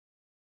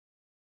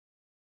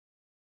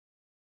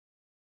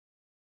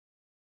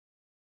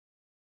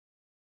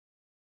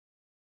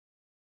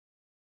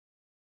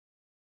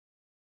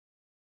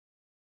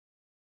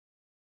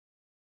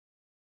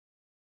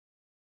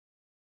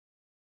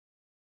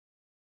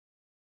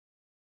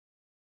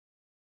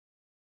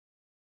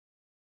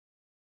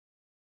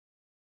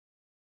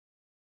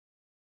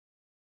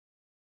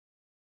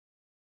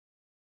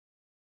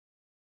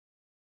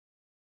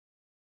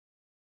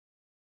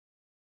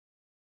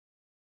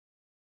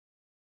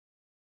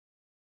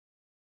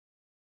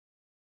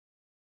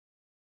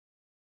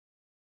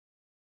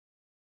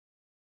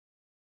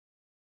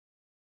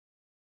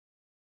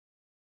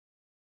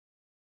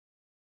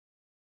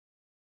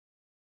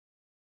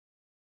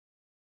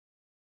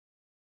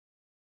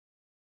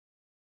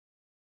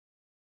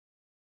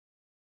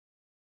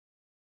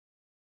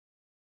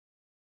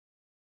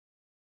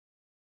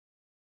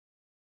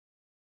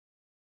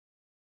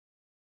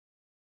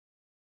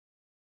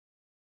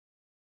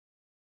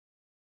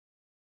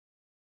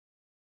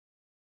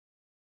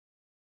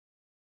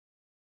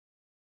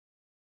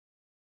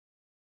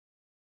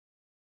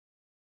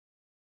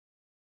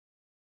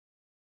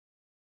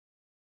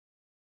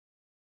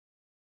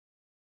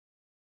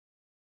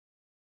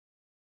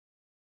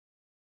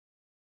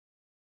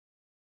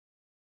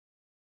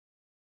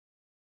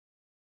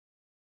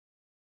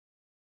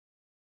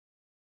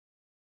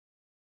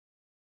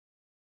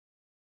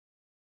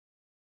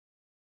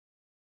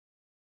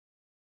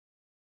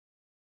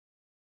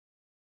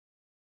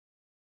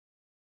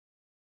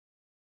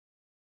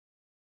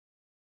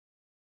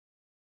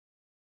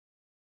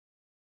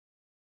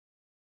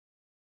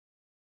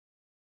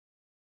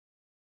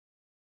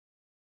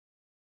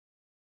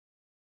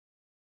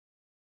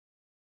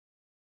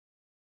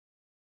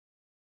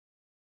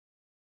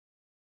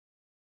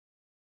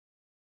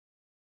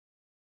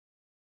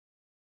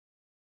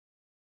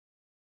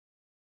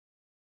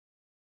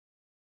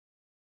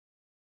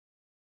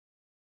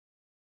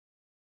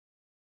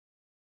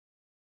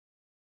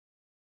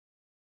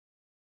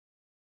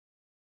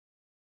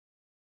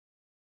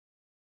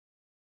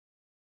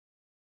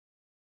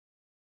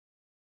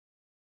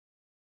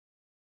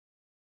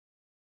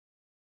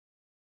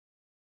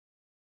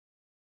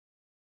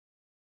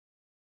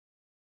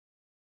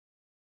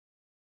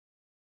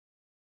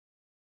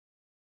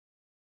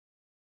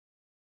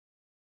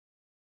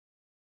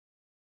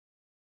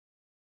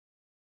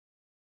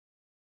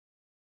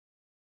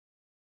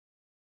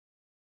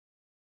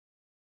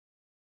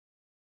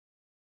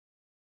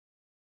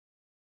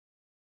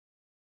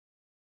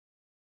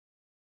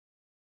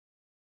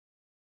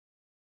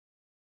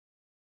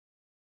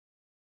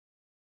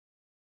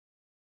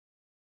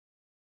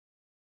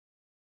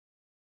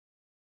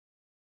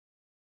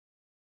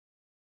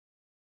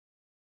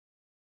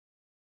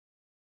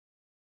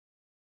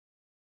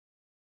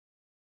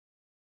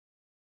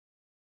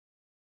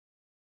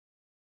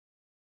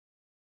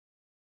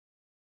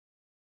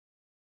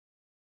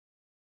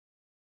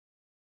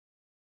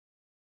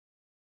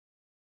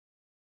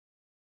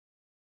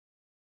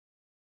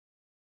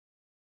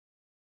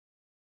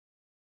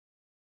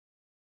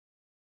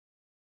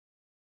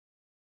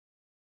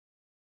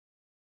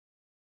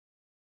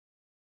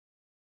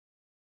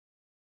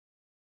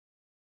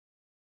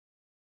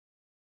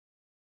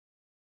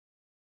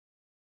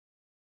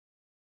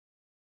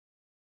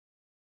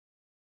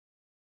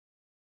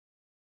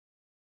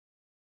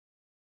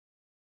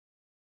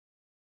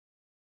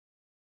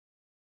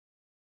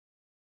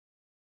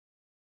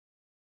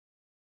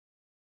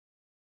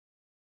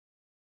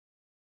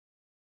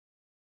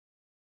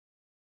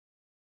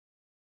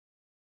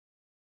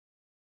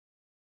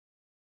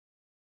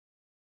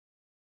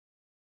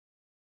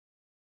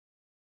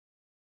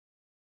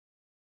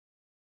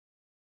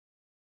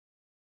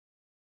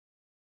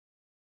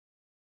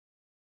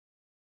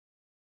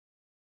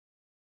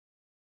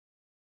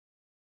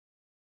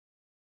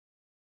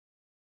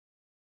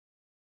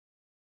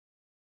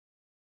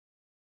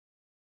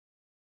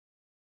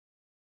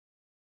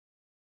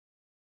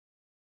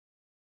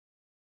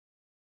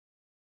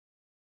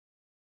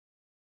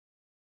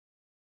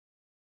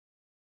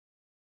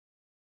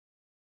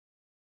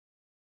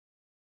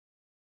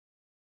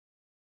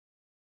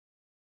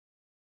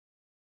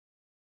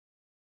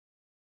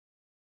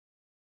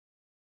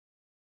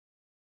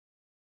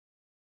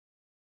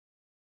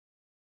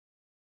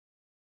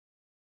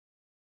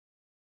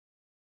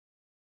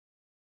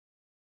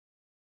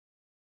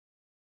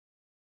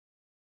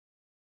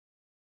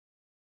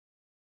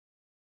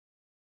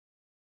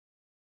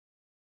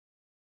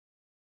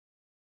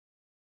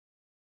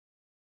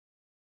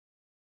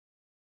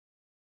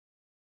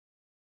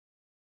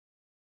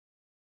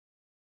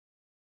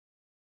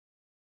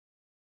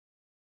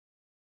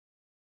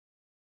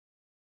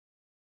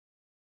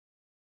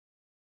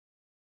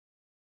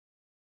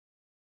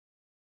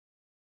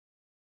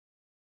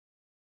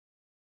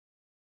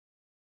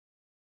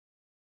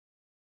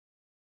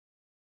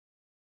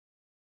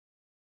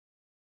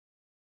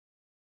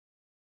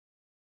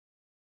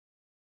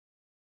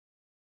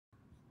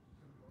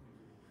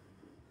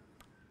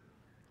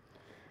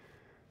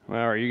Well,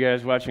 are you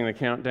guys watching the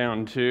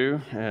countdown too?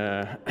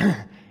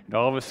 It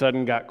all of a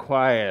sudden got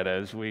quiet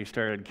as we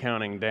started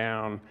counting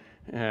down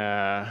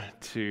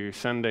to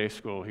Sunday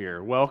school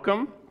here.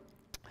 Welcome.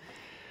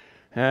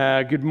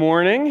 Good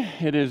morning.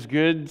 It is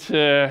good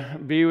to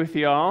be with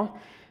y'all.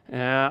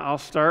 I'll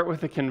start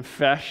with a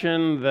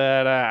confession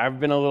that I've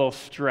been a little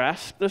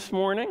stressed this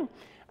morning.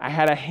 I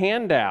had a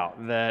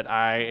handout that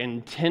I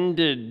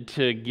intended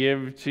to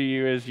give to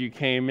you as you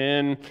came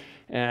in.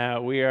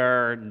 We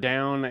are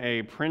down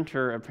a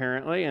printer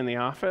apparently in the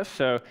office,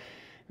 so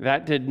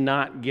that did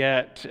not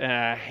get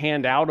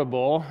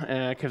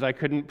handoutable because I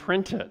couldn't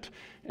print it.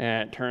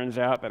 It turns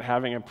out that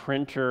having a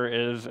printer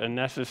is a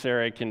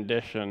necessary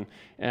condition.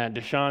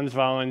 Deshaun's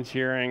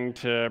volunteering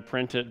to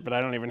print it, but I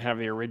don't even have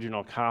the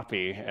original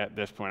copy at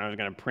this point. I was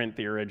going to print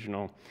the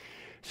original.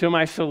 So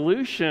my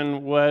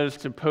solution was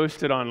to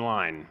post it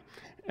online.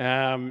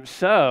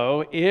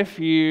 So if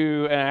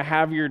you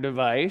have your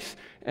device,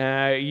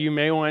 you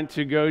may want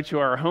to go to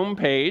our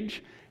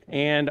homepage,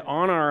 and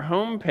on our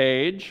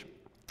homepage,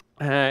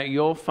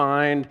 you'll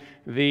find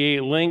the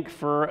link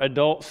for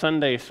Adult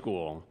Sunday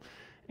School.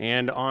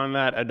 And on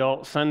that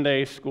Adult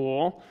Sunday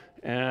School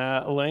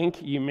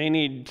link, you may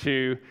need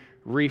to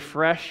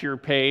refresh your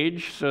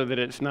page so that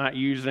it's not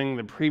using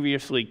the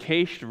previously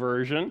cached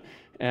version,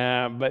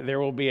 but there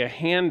will be a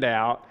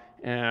handout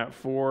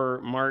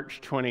for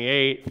March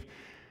 28th,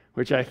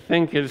 which I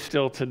think is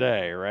still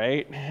today,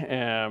 right?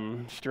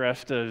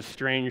 Stress does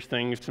strange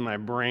things to my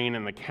brain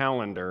and the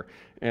calendar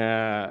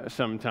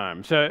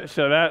sometimes. So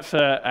that's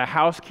a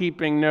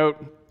housekeeping note.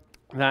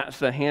 That's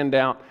the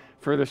handout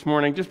for this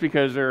morning. Just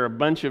because there are a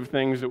bunch of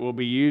things that we'll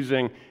be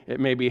using, it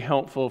may be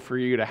helpful for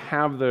you to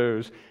have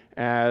those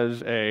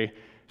as a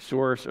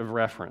source of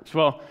reference.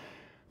 Well,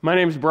 my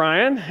name's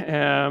Brian,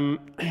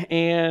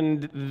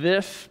 and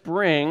this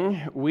spring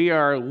we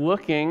are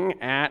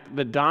looking at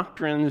the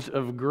Doctrines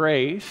of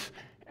Grace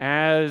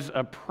as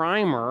a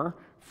primer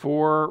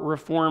for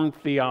Reformed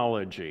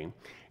theology.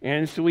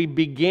 And so we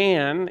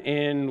began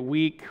in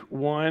week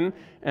 1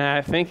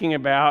 thinking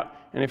about,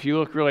 and if you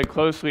look really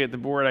closely at the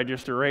board, I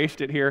just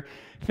erased it here,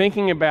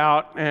 thinking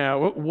about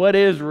what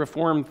is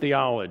Reformed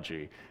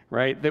theology,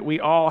 right? That we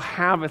all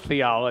have a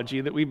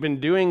theology, that we've been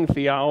doing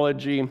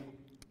theology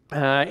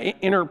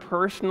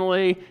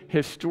interpersonally,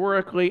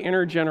 historically,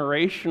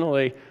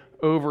 intergenerationally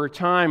over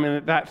time,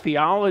 and that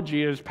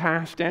theology is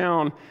passed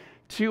down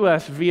to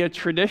us via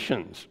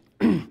traditions.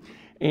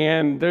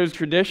 And those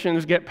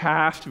traditions get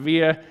passed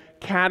via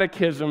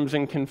catechisms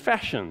and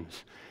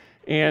confessions.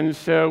 And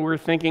so we're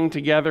thinking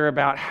together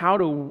about how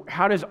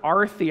does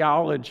our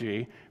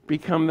theology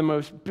become the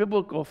most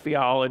biblical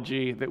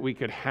theology that we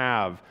could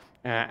have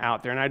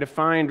out there. And I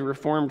defined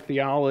Reformed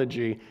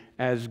theology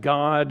as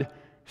God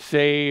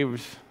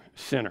saves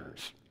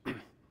sinners.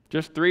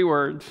 Just 3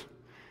 words: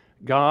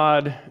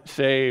 God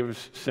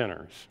saves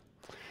sinners.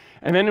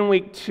 And then in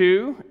week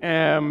 2,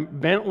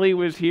 Bentley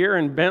was here,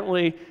 and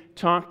Bentley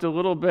talked a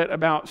little bit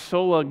about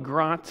Sola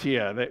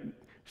Gratia, that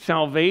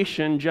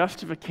salvation,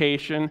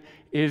 justification,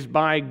 is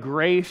by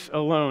grace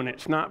alone.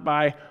 It's not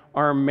by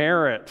our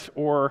merits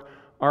or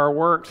our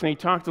works. And he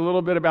talked a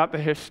little bit about the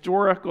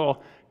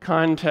historical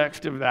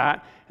context of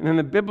that, and then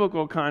the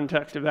biblical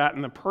context of that,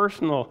 and the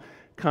personal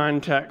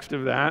context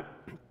of that.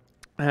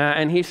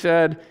 And he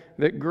said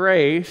that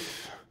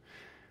grace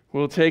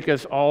will take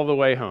us all the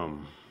way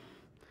home.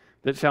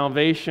 That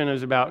salvation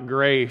is about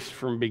grace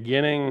from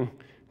beginning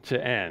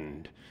to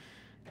end.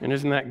 And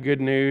isn't that good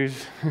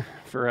news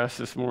for us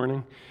this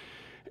morning?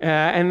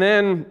 And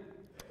then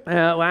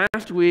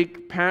last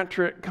week,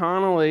 Patrick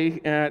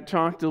Connolly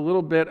talked a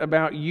little bit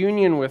about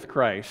union with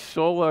Christ,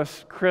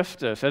 solus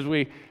Christus. As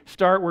we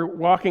start, we're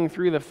walking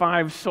through the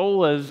 5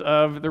 solas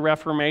of the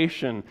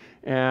Reformation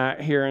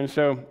here. And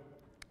so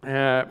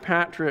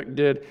Patrick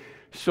did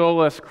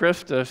solus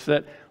Christus,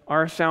 that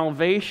our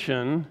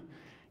salvation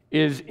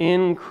is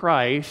in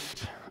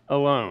Christ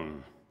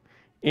alone.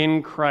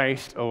 In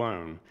Christ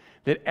alone.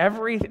 That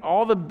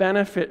all the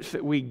benefits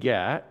that we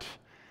get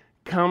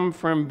come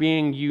from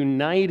being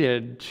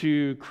united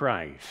to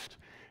Christ.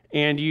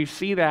 And you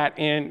see that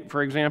in,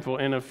 for example,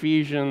 in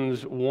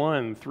Ephesians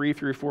 1, 3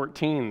 through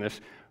 14,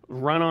 this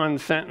run-on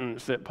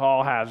sentence that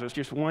Paul has. It's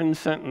just one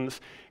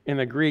sentence in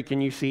the Greek,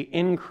 and you see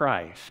in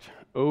Christ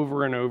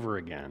over and over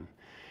again.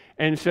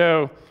 And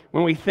so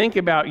when we think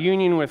about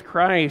union with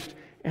Christ,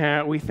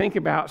 we think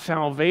about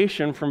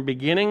salvation from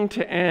beginning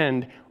to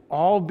end,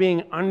 all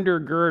being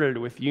undergirded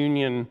with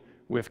union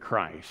with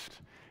Christ.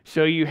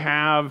 So you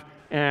have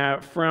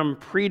from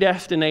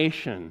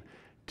predestination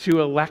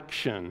to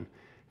election,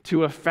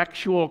 to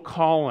effectual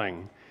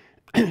calling,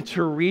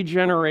 to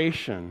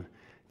regeneration,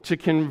 to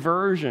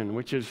conversion,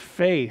 which is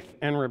faith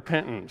and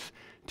repentance,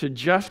 to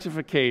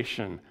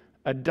justification,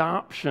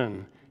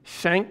 adoption,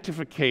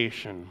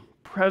 sanctification,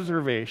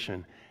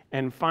 preservation,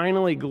 and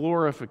finally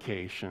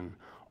glorification.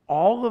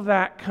 All of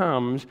that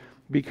comes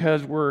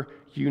because we're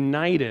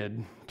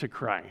united to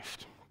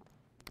Christ.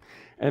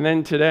 And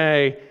then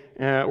today,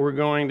 we're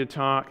going to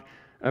talk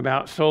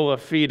about sola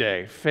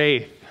fide,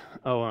 faith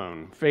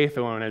alone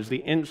as the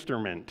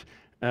instrument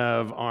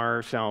of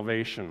our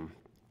salvation.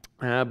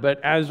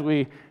 But as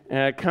we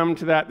come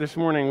to that this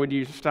morning, would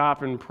you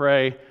stop and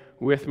pray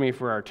with me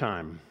for our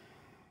time?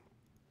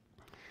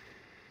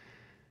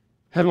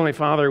 Heavenly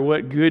Father,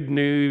 what good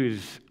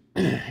news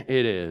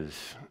it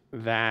is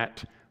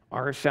that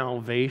our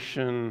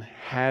salvation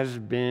has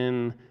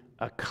been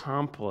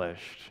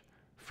accomplished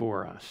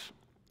for us.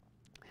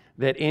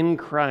 That in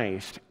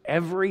Christ,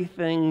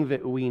 everything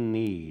that we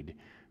need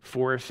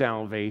for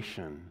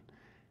salvation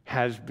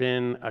has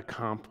been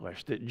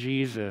accomplished, that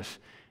Jesus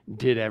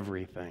did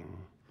everything.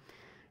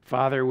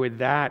 Father, would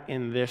that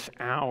in this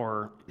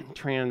hour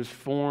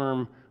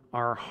transform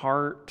our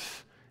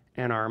hearts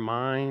and our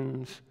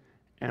minds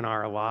and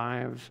our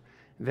lives,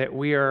 that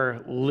we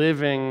are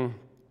living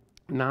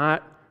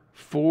not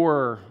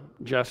for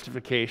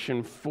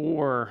justification,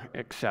 for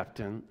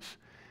acceptance,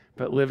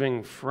 but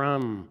living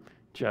from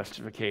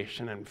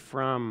justification and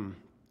from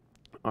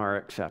our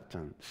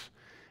acceptance.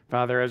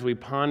 Father, as we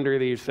ponder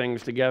these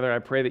things together, I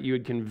pray that you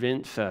would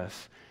convince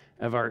us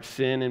of our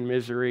sin and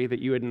misery, that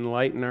you would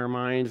enlighten our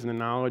minds in the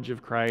knowledge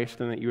of Christ,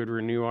 and that you would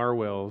renew our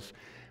wills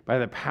by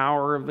the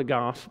power of the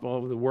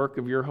gospel, the work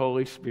of your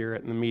Holy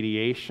Spirit, and the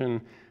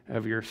mediation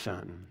of your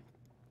Son.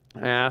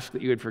 I ask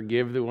that you would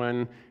forgive the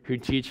one who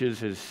teaches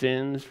his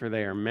sins, for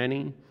they are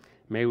many.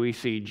 May we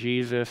see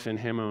Jesus in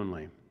him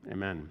only.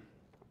 Amen.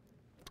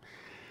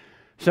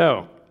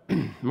 So,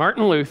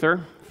 Martin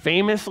Luther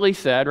famously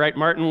said, right?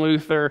 Martin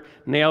Luther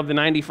nailed the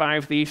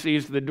 95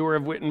 Theses to the door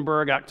of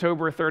Wittenberg,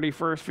 October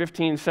 31st,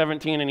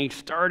 1517, and he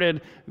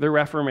started the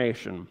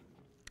Reformation.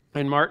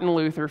 And Martin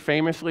Luther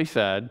famously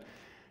said,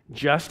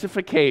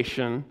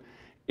 justification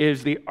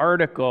is the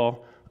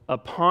article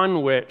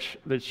upon which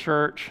the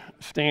church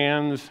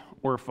stands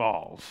or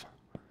falls.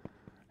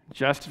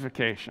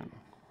 Justification.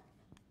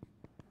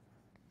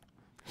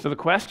 So the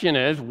question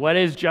is, what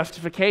is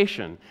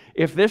justification?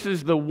 If this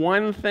is the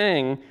one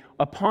thing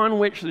upon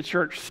which the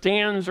church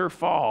stands or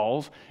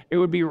falls, it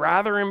would be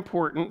rather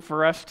important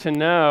for us to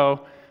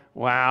know,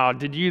 wow,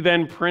 did you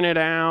then print it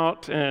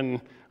out?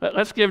 And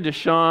let's give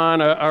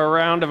Deshaun a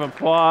round of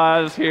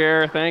applause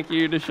here. Thank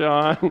you,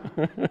 Deshaun.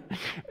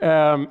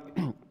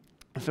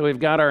 So we've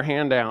got our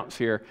handouts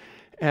here.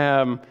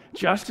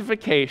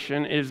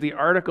 Justification is the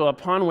article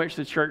upon which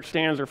the church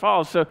stands or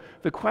falls. So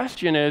the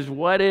question is,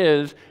 what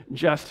is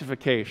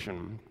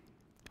justification?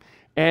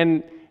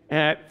 And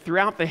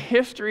throughout the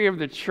history of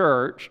the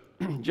church,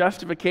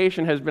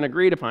 justification has been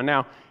agreed upon.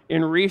 Now,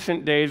 in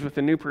recent days, with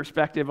the new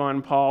perspective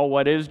on Paul,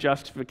 what is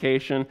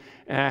justification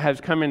has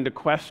come into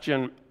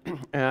question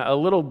a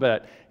little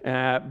bit.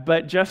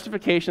 But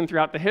justification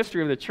throughout the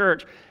history of the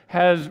church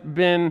has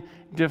been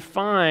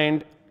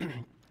defined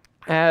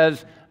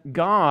as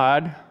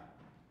God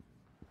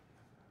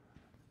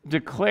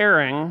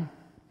declaring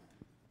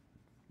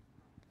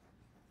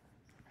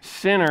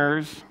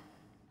sinners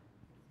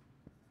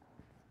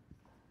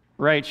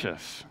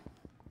righteous.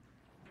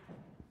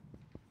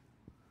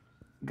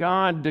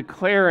 God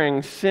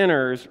declaring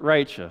sinners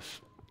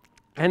righteous.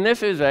 And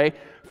this is a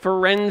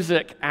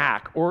forensic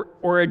act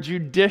or a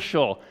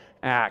judicial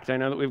act. I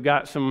know that we've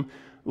got some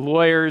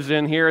lawyers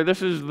in here.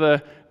 This is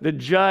the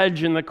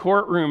judge in the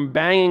courtroom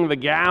banging the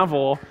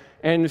gavel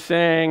and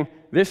saying,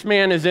 this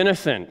man is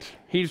innocent.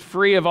 He's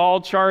free of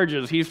all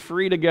charges. He's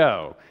free to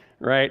go,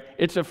 right?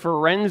 It's a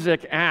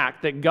forensic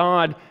act that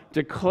God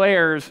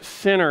declares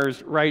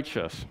sinners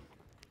righteous.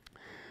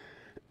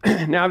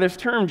 Now, this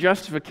term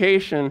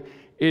justification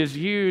is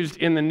used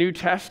in the New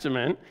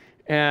Testament.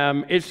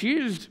 It's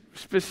used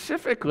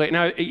specifically,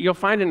 now you'll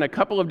find it in a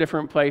couple of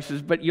different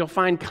places, but you'll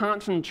find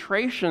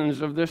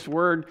concentrations of this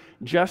word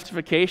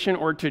justification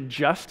or to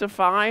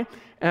justify,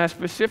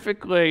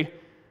 specifically.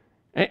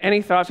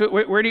 Any thoughts?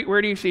 Where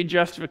do you see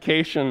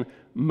justification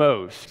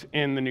most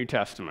in the New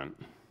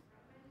Testament?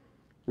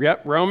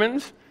 Yep,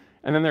 Romans.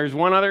 And then there's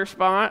one other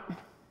spot.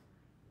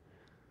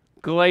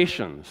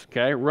 Galatians,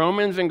 okay?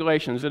 Romans and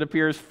Galatians. It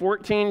appears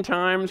 14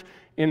 times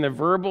in the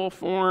verbal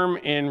form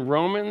in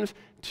Romans,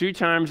 2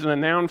 times in the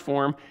noun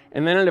form,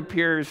 and then it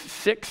appears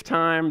 6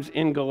 times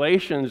in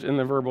Galatians in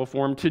the verbal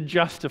form to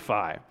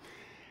justify.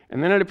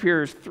 And then it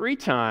appears 3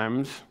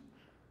 times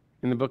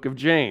in the book of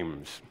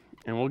James.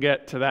 And we'll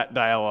get to that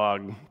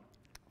dialogue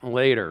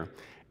later.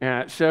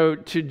 So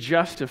to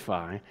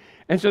justify.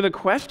 And so the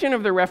question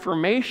of the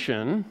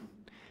Reformation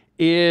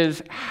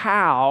is,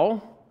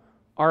 how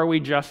are we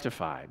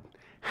justified?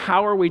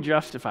 How are we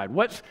justified?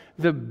 What's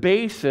the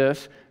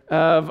basis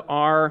of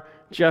our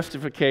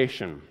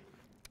justification?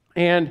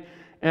 And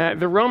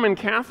the Roman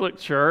Catholic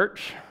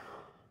Church,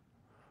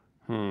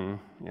 I'm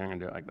going to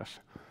do it like this.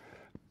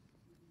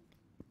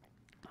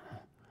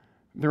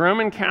 The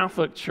Roman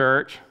Catholic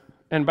Church,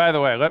 and by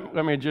the way,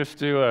 let me just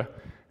do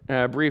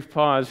a brief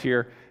pause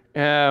here.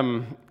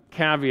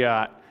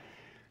 Caveat.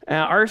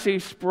 R.C.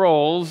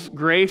 Sproul's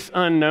Grace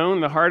Unknown,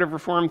 The Heart of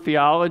Reformed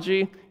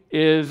Theology,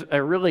 is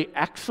a really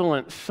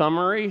excellent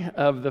summary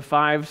of the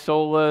 5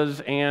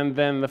 solas and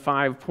then the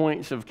 5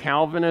 points of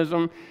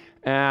Calvinism.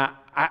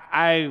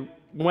 I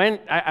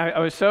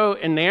was so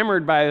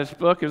enamored by this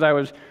book as I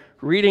was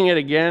reading it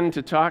again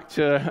to talk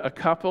to a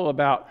couple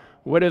about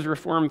what is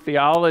Reformed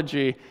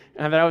theology,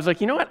 and that I was like,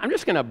 you know what, I'm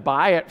just going to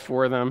buy it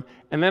for them.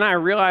 And then I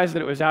realized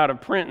that it was out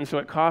of print, and so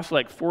it cost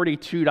like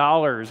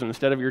 $42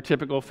 instead of your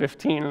typical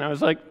 $15. And I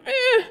was like,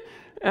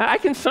 I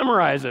can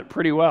summarize it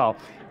pretty well.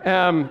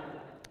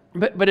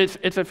 But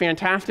it's a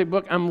fantastic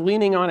book. I'm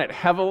leaning on it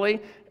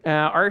heavily.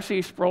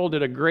 R.C. Sproul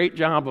did a great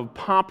job of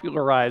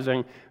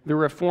popularizing the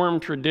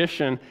Reformed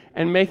tradition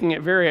and making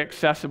it very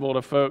accessible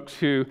to folks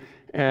who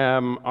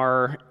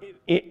are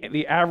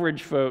the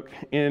average folk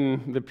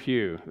in the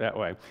pew that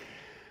way.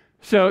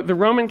 So the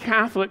Roman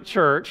Catholic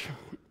Church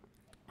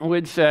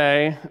would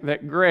say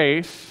that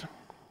grace,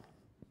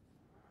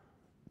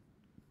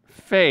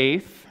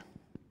 faith,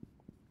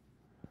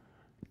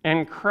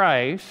 and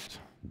Christ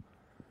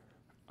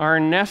are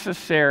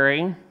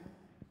necessary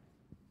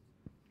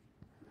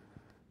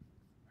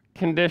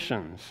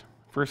conditions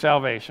for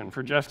salvation,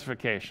 for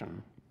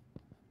justification.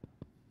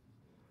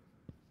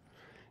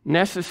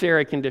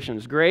 Necessary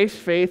conditions. Grace,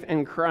 faith,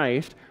 and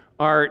Christ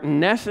are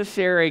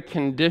necessary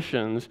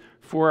conditions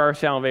for our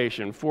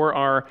salvation, for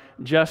our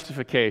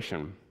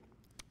justification.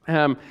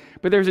 But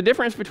there's a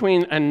difference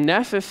between a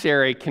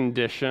necessary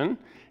condition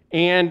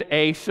and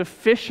a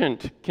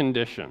sufficient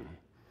condition.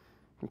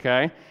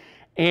 Okay?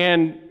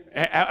 And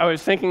I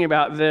was thinking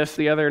about this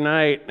the other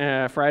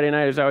night, Friday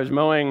night, as I was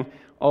mowing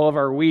all of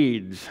our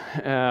weeds.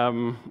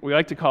 We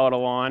like to call it a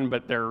lawn,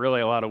 but there are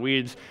really a lot of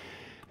weeds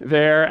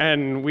there,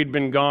 and we'd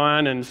been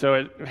gone, and so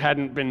it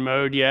hadn't been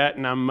mowed yet,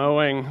 and I'm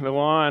mowing the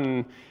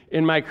lawn.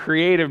 In my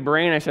creative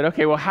brain, I said,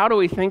 okay, well, how do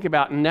we think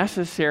about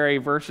necessary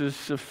versus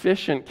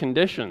sufficient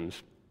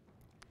conditions?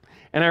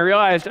 And I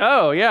realized,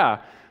 oh,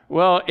 yeah,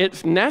 well,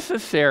 it's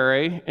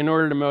necessary in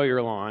order to mow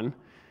your lawn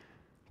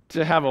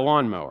to have a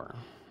lawnmower,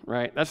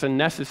 right? That's a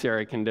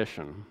necessary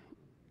condition.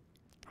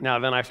 Now,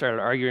 then I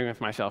started arguing with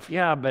myself,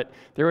 yeah, but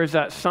there was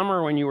that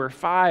summer when you were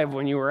 5,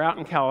 when you were out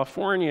in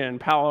California in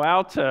Palo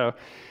Alto,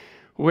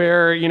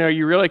 where,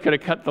 you really could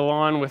have cut the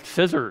lawn with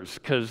scissors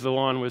because the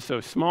lawn was so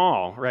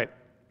small, right?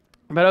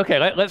 But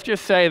okay, let's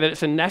just say that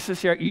it's a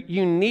necessary,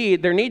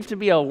 there needs to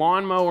be a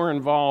lawnmower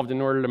involved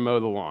in order to mow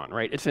the lawn,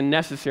 right? It's a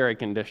necessary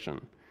condition.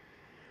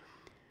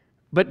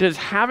 But does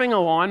having a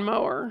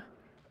lawnmower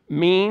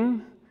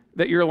mean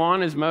that your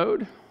lawn is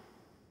mowed?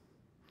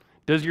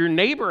 Does your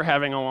neighbor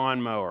having a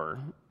lawnmower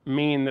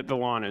mean that the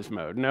lawn is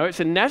mowed? No, it's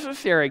a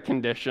necessary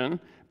condition,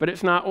 but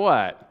it's not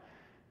what?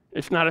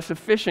 It's not a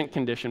sufficient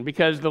condition,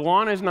 because the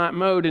lawn is not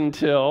mowed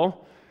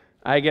until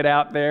I get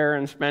out there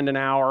and spend an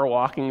hour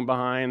walking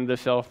behind the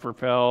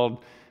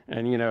self-propelled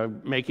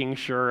and, making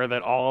sure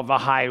that all of the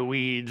high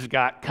weeds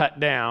got cut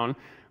down,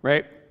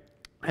 right?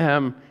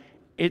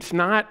 It's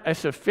not a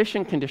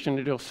sufficient condition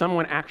until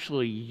someone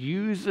actually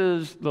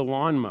uses the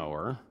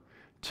lawnmower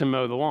to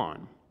mow the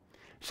lawn.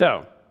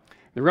 So,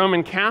 the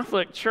Roman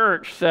Catholic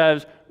Church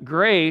says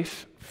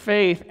grace,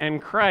 faith, and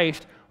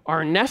Christ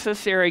are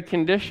necessary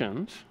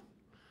conditions,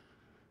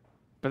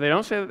 but they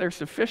don't say that they're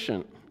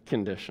sufficient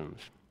conditions.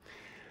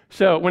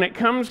 So when it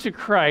comes to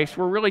Christ,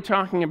 we're really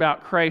talking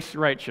about Christ's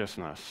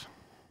righteousness.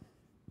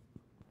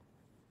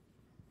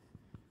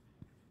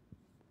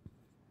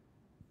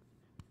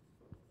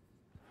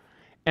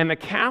 And the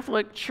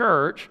Catholic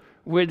Church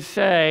would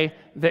say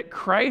that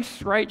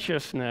Christ's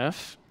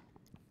righteousness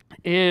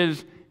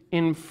is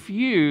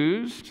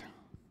infused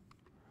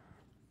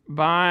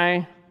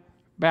by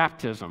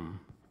baptism.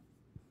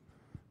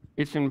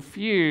 It's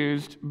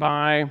infused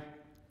by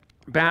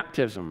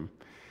baptism.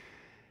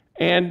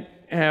 And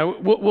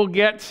we'll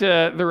get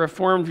to the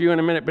Reformed view in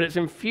a minute, but it's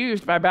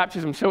infused by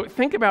baptism. So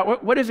think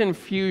about what is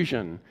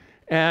infusion?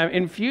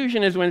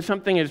 Infusion is when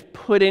something is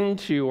put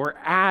into or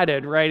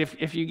added, right?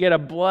 If you get a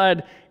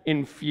blood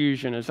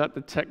infusion, is that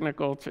the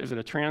technical, is it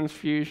a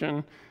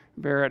transfusion?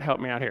 Barrett, help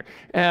me out here.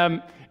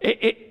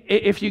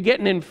 If you get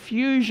an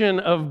infusion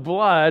of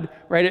blood,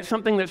 right, it's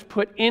something that's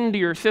put into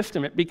your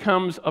system. It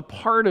becomes a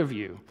part of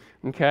you,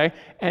 okay?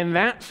 And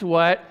that's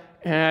what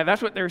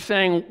they're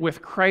saying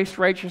with Christ's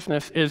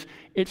righteousness is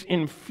it's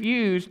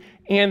infused,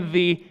 and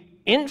the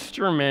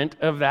instrument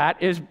of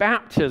that is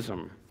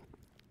baptism.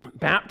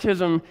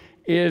 Baptism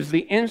is the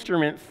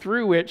instrument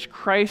through which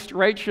Christ's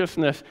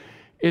righteousness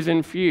is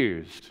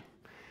infused.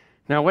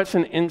 Now, what's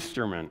an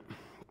instrument?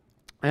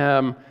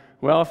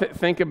 Well,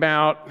 think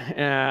about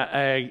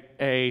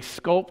a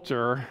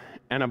sculptor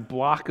and a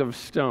block of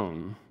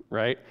stone,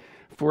 right?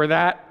 For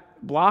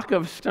that block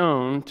of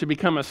stone to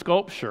become a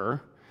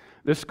sculpture,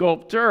 the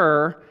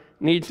sculptor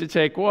needs to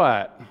take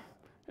what?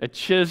 A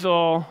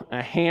chisel,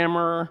 a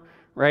hammer,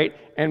 right?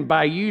 And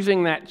by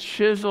using that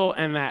chisel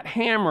and that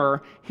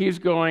hammer, he's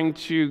going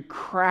to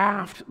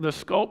craft the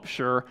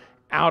sculpture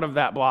out of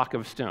that block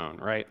of stone,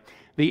 right?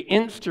 The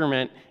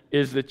instrument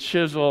is the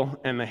chisel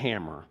and the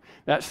hammer.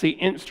 That's the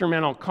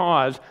instrumental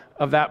cause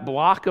of that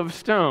block of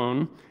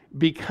stone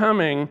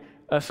becoming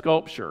a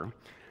sculpture.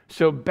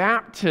 So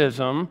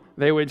baptism,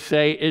 they would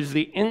say, is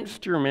the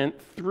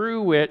instrument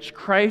through which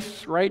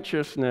Christ's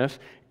righteousness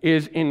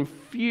is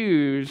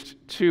infused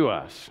to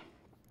us.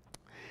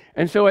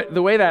 And so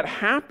the way that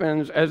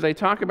happens, as they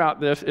talk about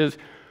this, is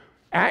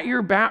At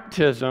your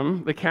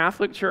baptism, the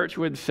Catholic Church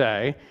would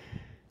say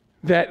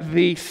that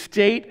the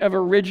state of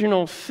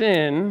original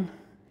sin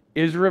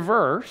is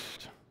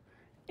reversed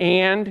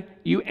and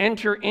you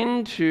enter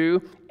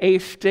into a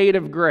state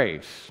of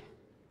grace.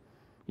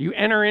 You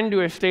enter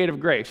into a state of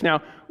grace.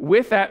 Now,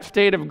 with that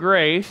state of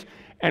grace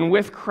and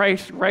with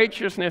Christ's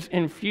righteousness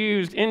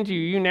infused into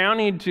you, you now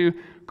need to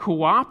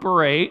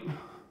cooperate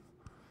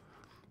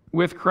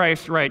with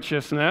Christ's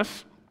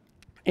righteousness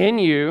in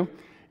you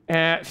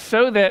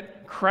so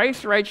that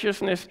Christ's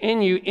righteousness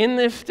in you in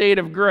this state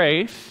of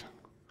grace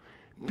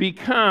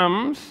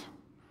becomes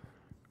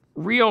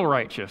real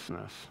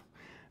righteousness.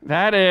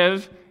 That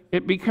is,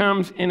 it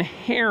becomes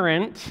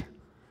inherent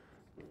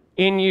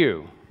in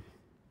you.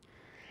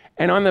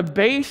 And on the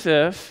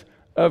basis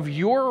of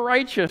your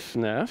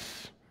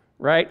righteousness,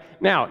 right?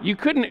 Now, you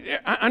couldn't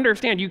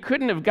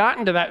have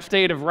gotten to that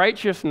state of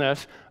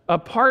righteousness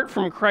apart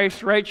from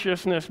Christ's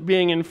righteousness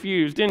being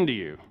infused into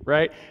you,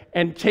 right?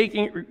 And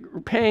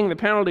paying the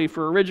penalty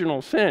for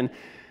original sin.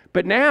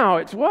 But now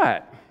it's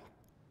what?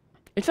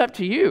 It's up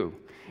to you.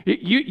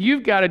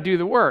 You've got to do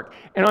the work.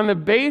 And on the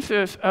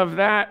basis of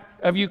that,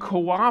 of you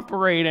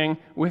cooperating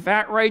with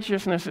that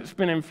righteousness that's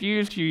been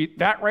infused to you,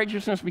 that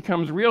righteousness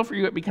becomes real for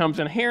you, it becomes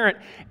inherent.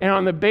 And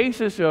on the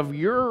basis of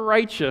your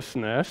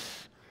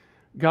righteousness,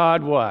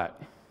 God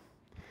what?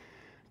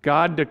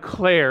 God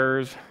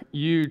declares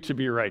you to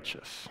be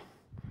righteous.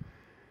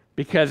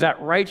 Because that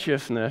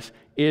righteousness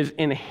is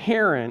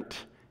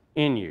inherent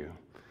in you.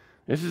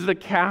 This is the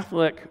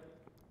Catholic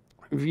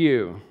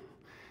view.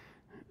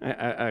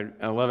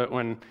 I love it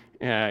when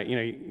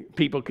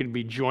people could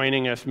be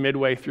joining us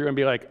midway through and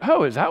be like,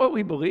 "Oh, is that what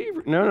we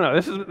believe?" No.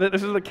 This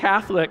is the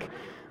Catholic.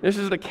 This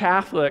is the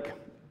Catholic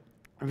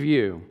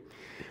view.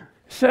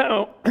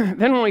 So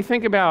then, when we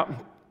think about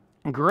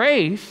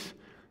grace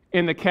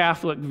in the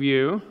Catholic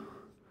view,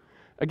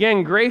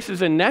 again, grace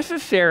is a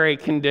necessary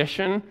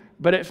condition,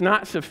 but it's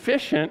not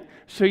sufficient.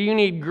 So you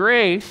need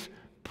grace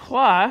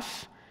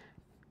plus,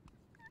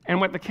 and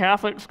what the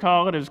Catholics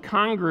call it is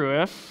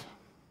congruous.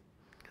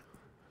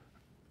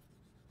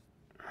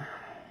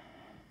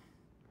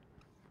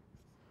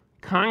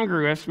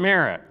 Congruous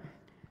merit.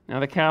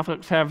 Now, the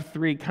Catholics have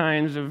three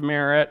kinds of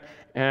merit.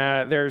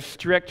 There's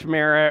strict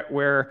merit,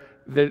 where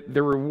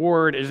the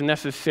reward is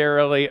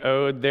necessarily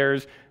owed.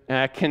 There's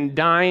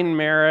condign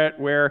merit,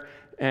 where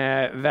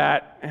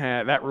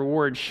that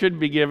reward should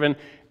be given.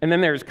 And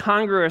then there's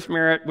congruous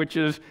merit, which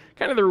is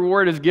kind of the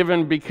reward is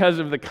given because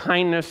of the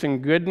kindness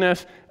and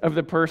goodness of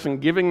the person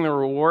giving the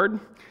reward.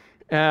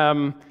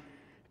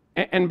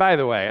 And by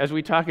the way, as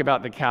we talk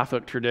about the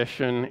Catholic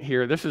tradition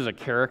here, this is a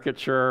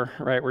caricature,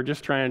 right? We're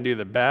just trying to do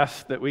the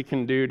best that we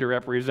can do to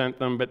represent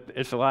them, but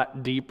it's a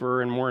lot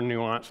deeper and more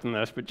nuanced than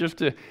this. But just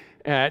to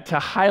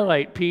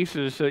highlight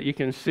pieces so that you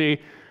can see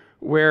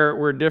where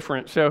we're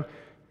different. So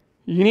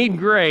you need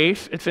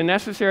grace. It's a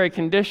necessary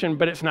condition,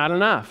 but it's not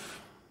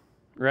enough,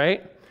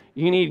 right?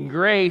 You need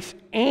grace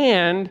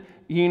and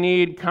you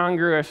need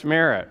congruous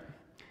merit.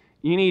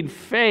 You need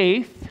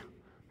faith,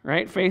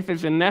 right? Faith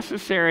is a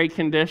necessary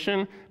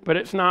condition, but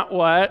it's not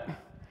what?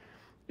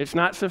 It's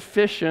not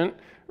sufficient,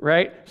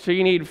 right? So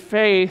you need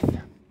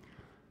faith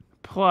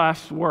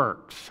plus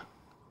works.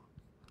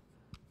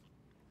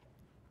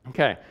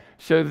 Okay,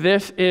 so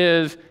this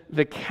is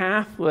the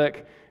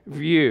Catholic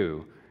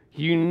view.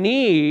 You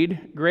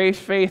need grace,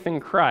 faith in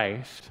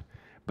Christ,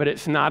 but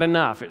it's not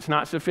enough. It's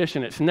not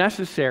sufficient. It's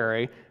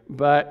necessary,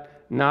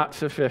 but not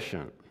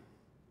sufficient.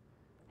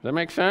 Does that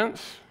make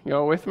sense? You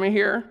all with me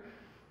here?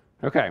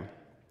 Okay.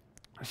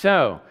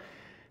 So,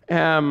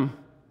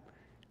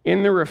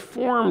 in the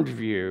Reformed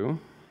view,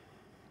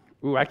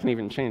 I can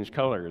even change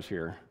colors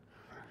here.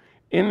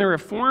 In the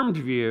Reformed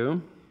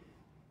view,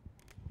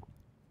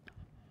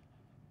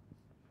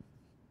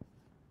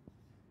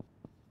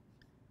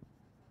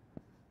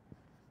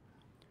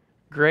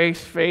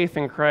 grace, faith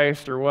in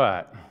Christ are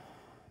what?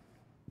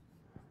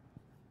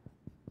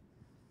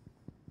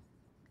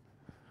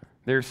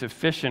 They're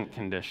sufficient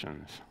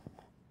conditions.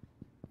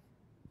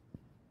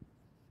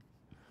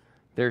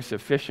 They're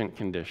sufficient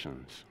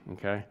conditions,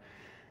 okay?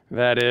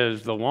 That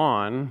is, the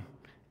lawn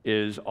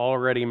is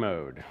already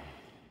mowed.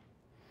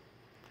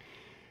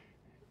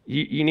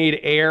 You need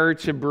air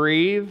to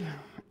breathe.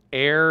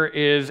 Air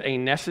is a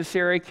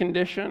necessary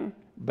condition,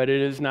 but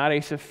it is not a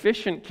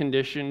sufficient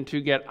condition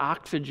to get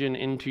oxygen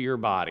into your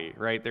body,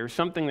 right? There's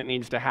something that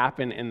needs to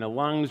happen in the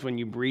lungs when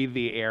you breathe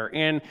the air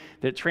in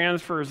that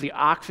transfers the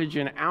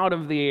oxygen out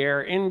of the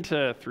air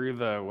through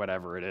the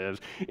whatever it is,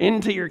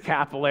 into your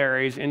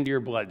capillaries, into your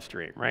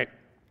bloodstream, right?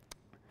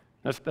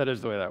 That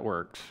is the way that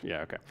works.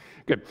 Yeah, okay,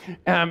 good.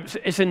 So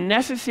it's a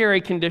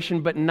necessary condition,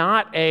 but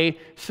not a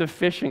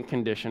sufficient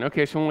condition.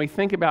 Okay, so when we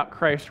think about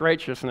Christ's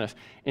righteousness,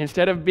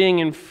 instead of being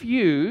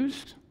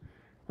infused,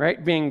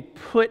 right, being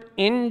put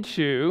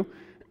into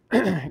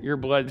your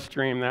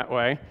bloodstream that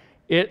way,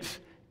 it's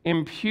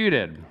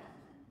imputed.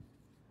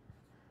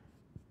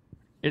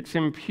 It's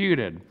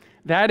imputed.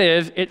 That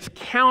is, it's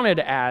counted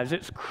as,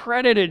 it's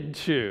credited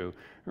to,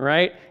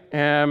 right?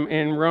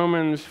 In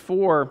Romans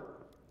 4,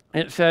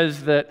 it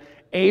says that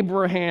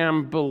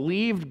Abraham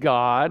believed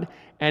God,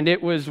 and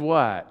it was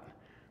what?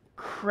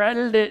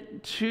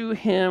 Credited to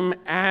him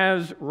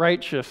as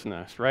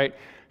righteousness, right?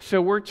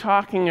 So we're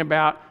talking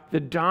about the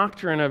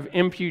doctrine of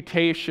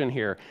imputation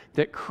here,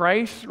 that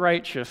Christ's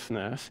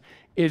righteousness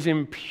is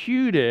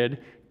imputed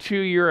to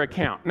your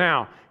account.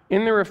 Now,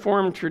 in the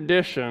Reformed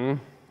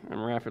tradition,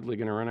 I'm rapidly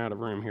going to run out of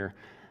room here.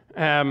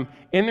 In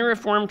the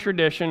Reformed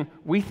tradition,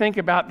 we think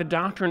about the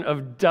doctrine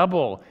of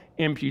double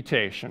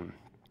imputation.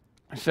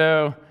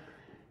 So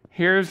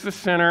here's the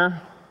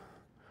sinner,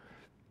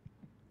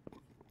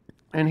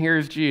 and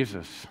here's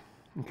Jesus,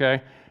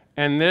 okay?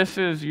 And this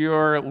is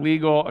your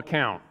legal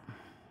account.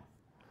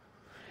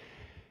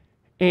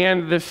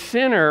 And the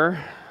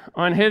sinner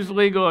on his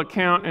legal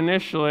account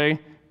initially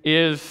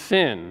is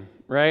sin,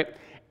 right?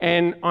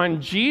 And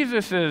on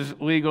Jesus's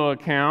legal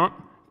account,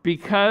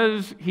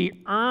 because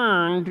he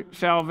earned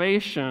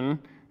salvation,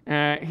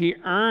 he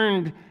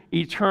earned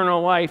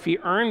eternal life, he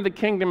earned the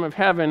kingdom of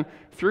heaven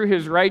through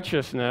his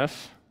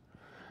righteousness.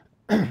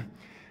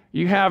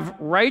 You have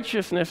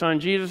righteousness on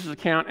Jesus'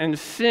 account and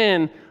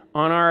sin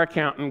on our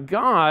account. And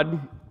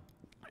God,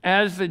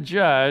 as the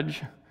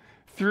judge,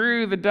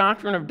 through the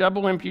doctrine of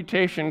double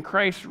imputation,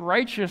 Christ's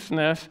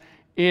righteousness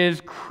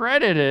is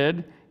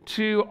credited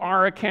to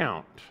our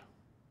account.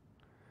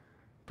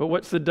 But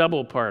what's the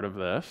double part of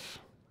this?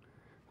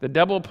 The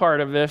double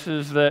part of this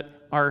is that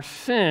our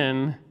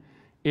sin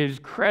is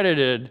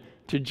credited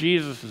to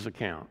Jesus'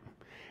 account.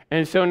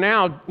 And so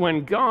now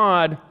when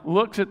God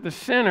looks at the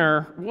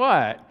sinner,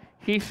 what?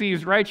 He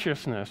sees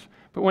righteousness.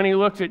 But when he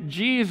looks at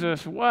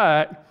Jesus,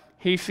 what?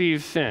 He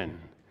sees sin.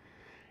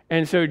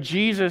 And so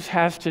Jesus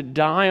has to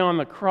die on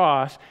the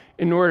cross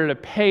in order to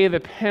pay the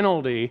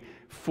penalty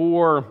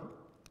for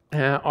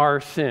our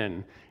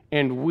sin.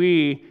 And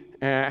we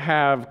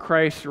have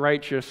Christ's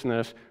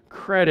righteousness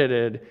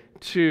credited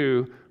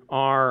to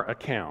our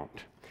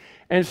account.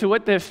 And so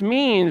what this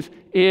means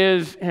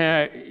is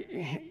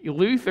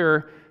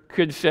Luther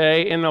could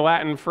say in the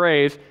Latin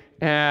phrase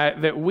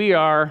that we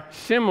are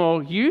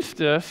simul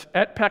justus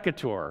et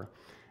peccator,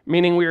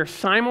 meaning we are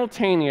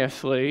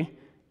simultaneously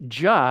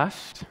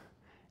just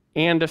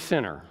and a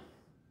sinner,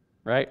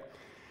 right?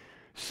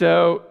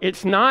 So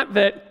it's not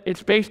that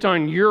it's based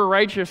on your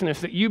righteousness,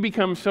 that you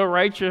become so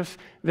righteous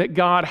that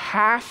God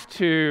has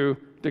to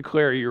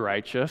declare you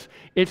righteous.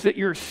 It's that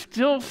you're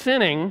still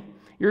sinning,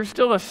 you're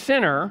still a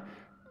sinner.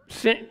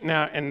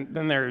 Now, and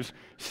then there's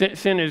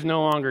sin is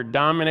no longer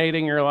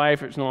dominating your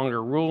life, it's no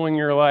longer ruling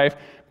your life,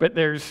 but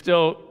there's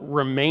still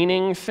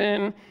remaining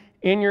sin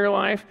in your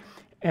life.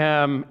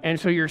 And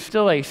so you're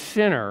still a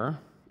sinner,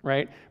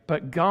 right?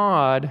 But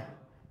God,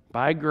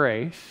 by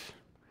grace,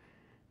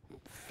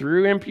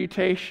 through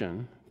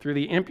imputation, through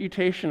the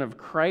imputation of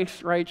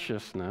Christ's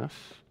righteousness,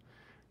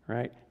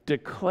 right,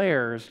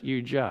 declares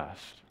you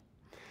just.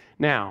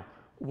 Now,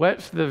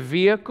 what's the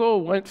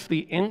vehicle? What's the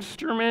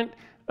instrument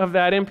of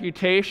that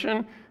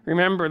imputation?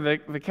 Remember,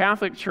 the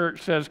Catholic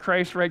Church says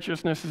Christ's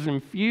righteousness is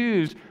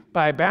infused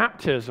by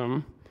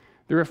baptism.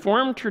 The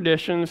Reformed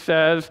tradition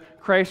says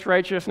Christ's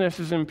righteousness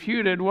is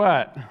imputed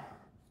what?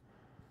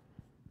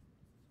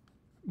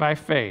 By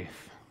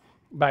faith.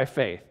 By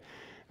faith.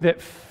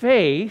 That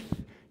faith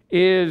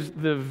is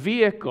the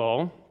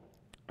vehicle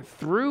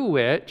through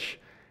which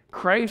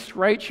Christ's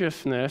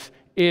righteousness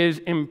is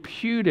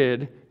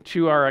imputed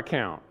to our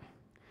account.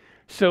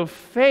 So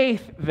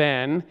faith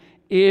then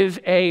is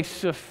a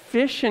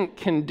sufficient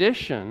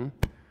condition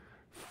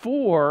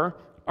for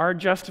our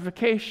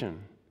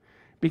justification,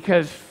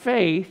 because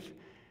faith,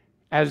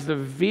 as the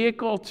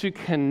vehicle to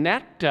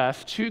connect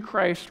us to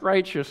Christ's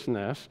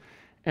righteousness,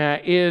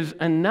 is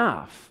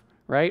enough,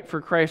 right, for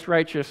Christ's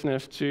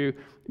righteousness to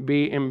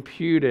be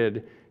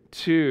imputed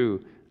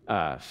to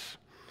us.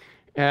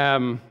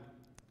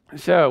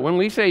 So when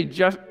we say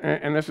just,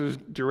 and this is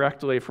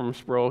directly from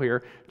Sproul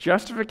here,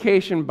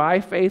 justification by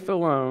faith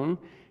alone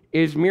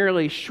is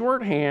merely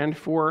shorthand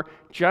for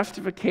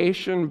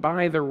justification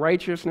by the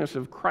righteousness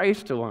of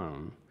Christ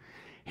alone.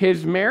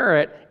 His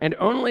merit, and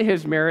only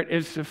his merit,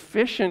 is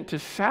sufficient to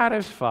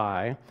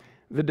satisfy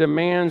the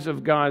demands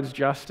of God's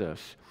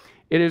justice.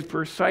 It is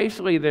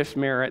precisely this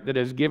merit that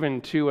is given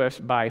to us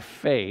by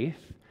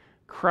faith.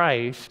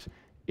 Christ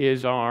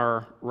is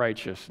our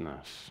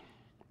righteousness.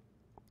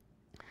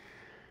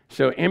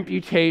 So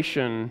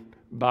imputation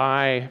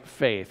by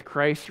faith.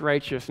 Christ's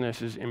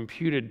righteousness is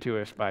imputed to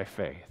us by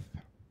faith.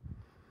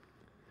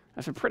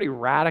 That's a pretty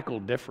radical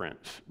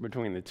difference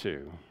between the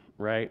two,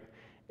 right?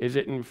 Is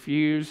it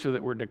infused so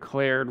that we're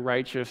declared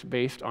righteous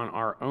based on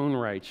our own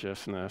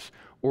righteousness,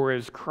 or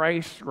is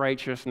Christ's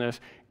righteousness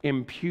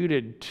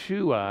imputed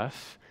to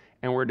us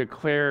and we're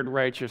declared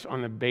righteous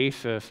on the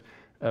basis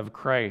of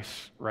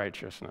Christ's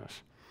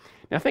righteousness?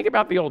 Now think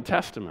about the Old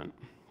Testament,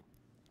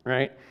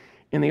 right?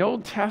 In the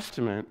Old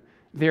Testament,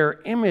 there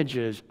are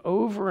images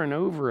over and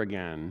over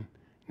again,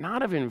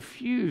 not of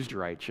infused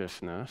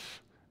righteousness,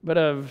 but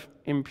of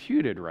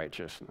imputed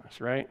righteousness,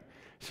 right?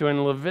 So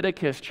in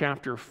Leviticus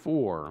chapter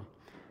 4,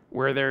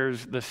 where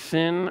there's the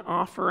sin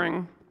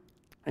offering,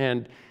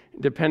 and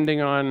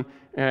depending on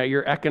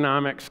your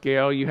economic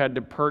scale, you had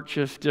to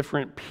purchase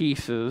different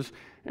pieces,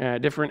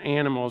 different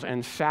animals,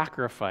 and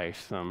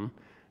sacrifice them,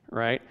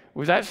 right?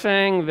 Was that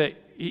saying that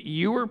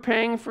you were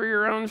paying for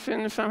your own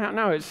sins somehow?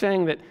 No, it's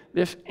saying that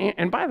this,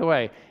 and by the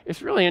way,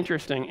 it's really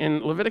interesting.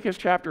 In Leviticus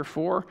chapter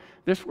 4,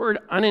 this word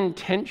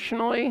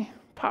unintentionally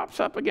pops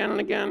up again and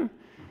again.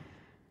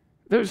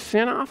 Those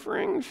sin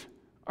offerings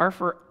are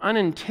for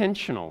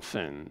unintentional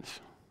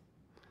sins,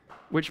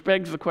 which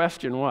begs the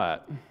question,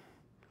 what?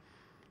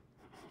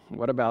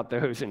 What about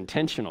those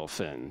intentional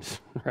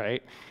sins,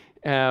 right?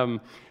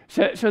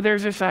 So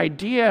there's this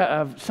idea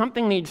of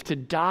something needs to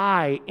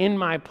die in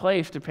my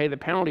place to pay the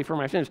penalty for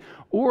my sins.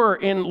 Or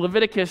in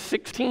Leviticus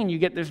 16, you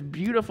get this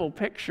beautiful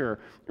picture,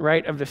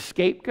 right, of the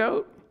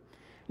scapegoat.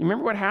 You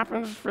remember what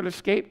happens for the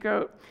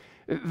scapegoat?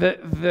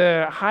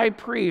 The high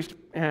priest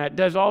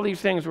does all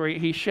these things where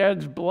he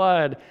sheds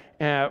blood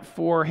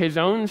for his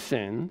own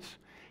sins.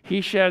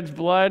 He sheds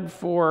blood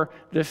for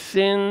the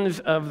sins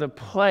of the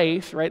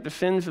place, right, the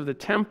sins of the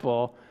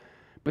temple.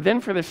 But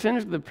then for the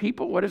sins of the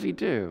people, what does he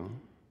do?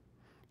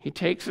 He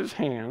takes his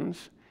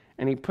hands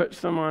and he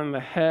puts them on the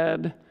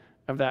head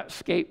of that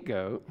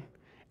scapegoat,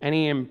 and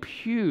he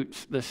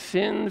imputes the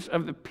sins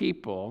of the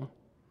people.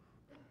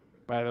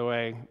 By the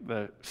way,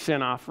 the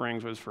sin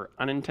offerings was for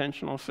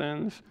unintentional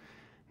sins.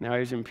 Now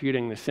he's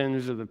imputing the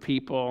sins of the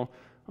people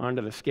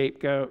onto the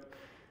scapegoat,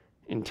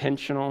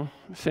 intentional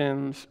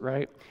sins,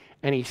 right?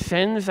 And he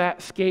sends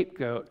that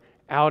scapegoat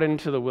out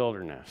into the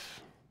wilderness.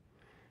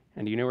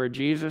 And do you know where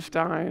Jesus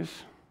dies?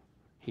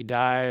 He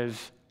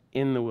dies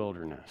in the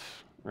wilderness,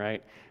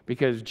 right?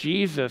 Because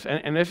Jesus,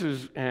 and this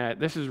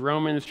is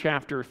Romans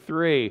chapter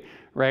 3,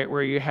 right,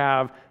 where you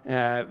have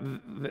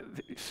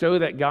so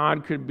that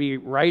God could be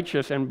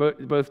righteous and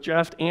both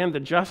just and the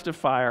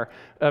justifier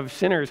of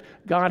sinners.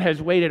 God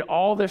has waited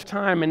all this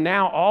time, and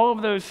now all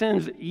of those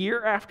sins,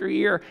 year after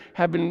year,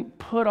 have been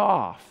put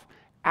off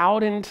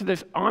out into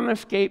this, on the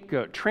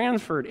scapegoat,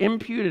 transferred,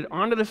 imputed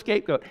onto the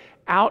scapegoat,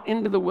 out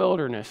into the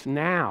wilderness.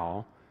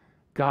 Now,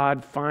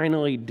 God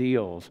finally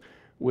deals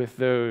with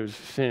those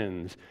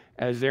sins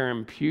as they're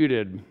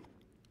imputed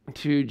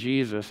to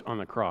Jesus on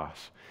the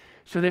cross.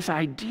 So this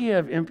idea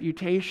of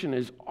imputation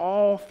is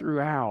all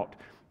throughout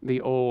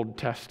the Old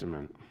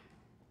Testament.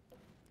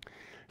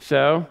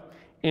 So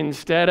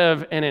instead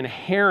of an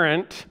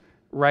inherent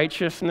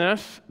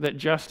righteousness that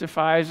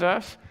justifies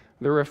us,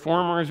 the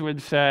reformers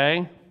would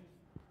say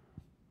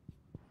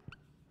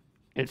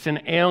it's an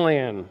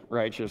alien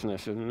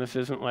righteousness, and this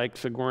isn't like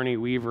Sigourney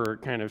Weaver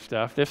kind of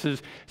stuff. This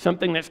is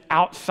something that's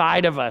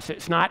outside of us.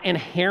 It's not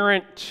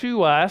inherent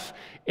to us.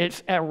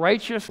 It's a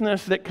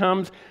righteousness that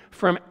comes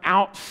from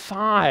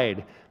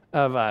outside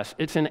of us.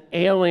 It's an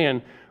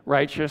alien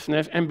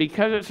righteousness, and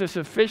because it's a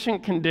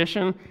sufficient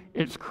condition,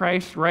 it's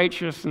Christ's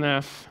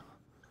righteousness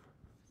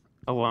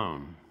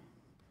alone,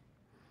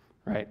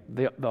 right?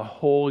 The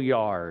whole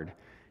yard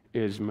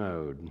is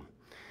mowed.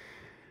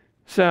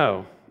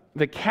 So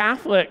the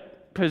Catholic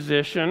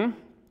position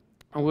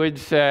would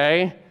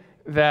say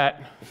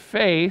that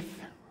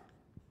faith,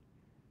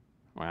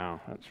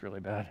 wow, that's really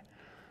bad,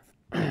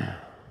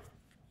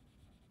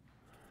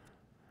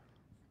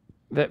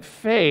 that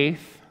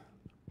faith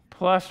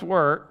plus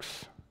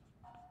works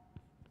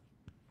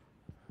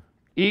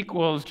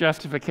equals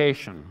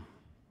justification,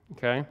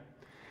 okay?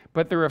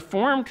 But the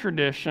Reformed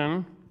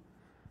tradition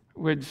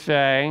would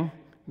say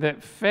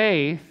that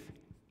faith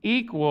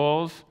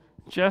equals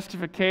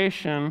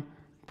justification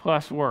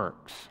plus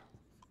works.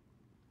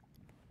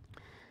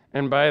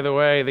 And by the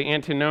way, the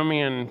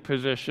antinomian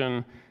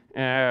position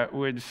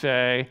would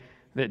say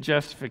that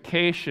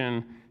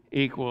justification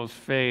equals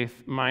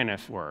faith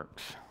minus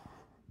works.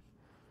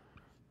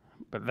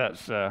 But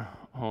that's a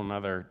whole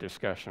nother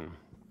discussion.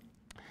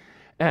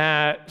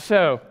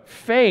 So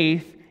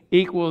faith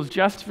equals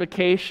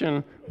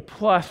justification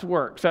plus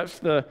works. That's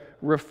the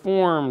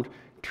Reformed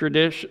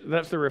tradition.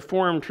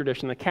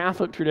 The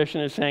Catholic tradition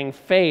is saying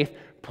faith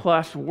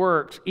plus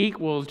works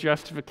equals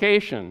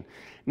justification.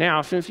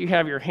 Now, since you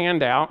have your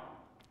handout,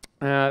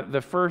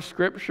 the first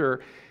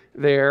scripture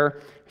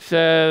there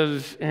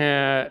says,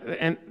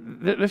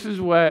 this is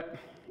what,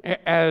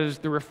 as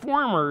the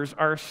reformers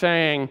are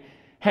saying,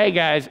 hey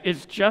guys,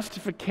 it's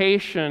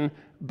justification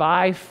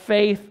by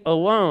faith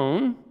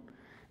alone,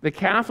 the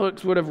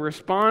Catholics would have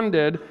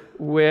responded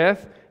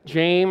with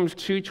James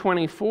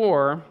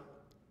 2:24,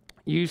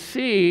 you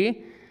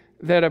see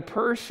that a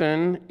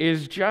person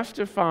is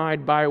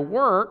justified by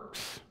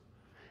works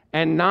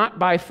and not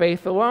by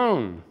faith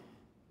alone.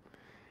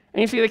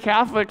 And you see the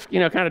Catholics,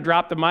 kind of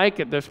drop the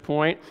mic at this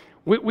point.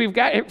 We've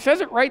got, it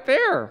says it right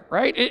there,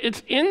 right?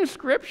 It's in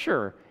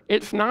Scripture.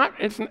 It's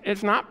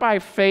not by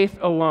faith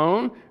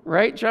alone,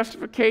 right?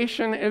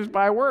 Justification is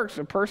by works.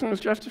 A person is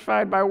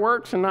justified by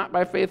works and not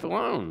by faith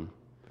alone.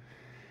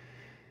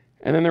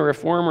 And then the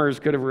reformers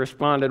could have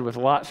responded with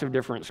lots of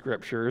different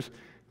scriptures,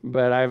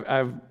 but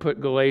I've put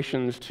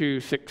Galatians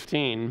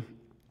 2:16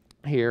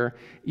 here.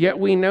 Yet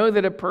we know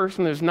that a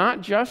person is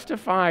not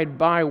justified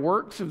by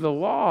works of the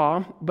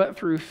law, but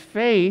through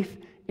faith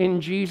in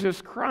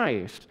Jesus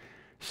Christ.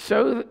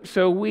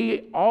 So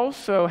we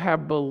also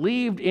have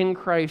believed in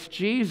Christ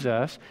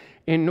Jesus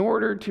in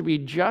order to be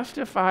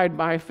justified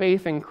by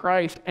faith in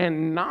Christ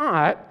and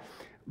not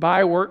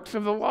by works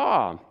of the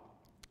law.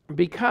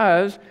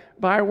 Because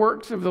by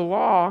works of the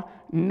law,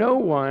 no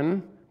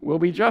one will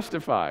be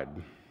justified.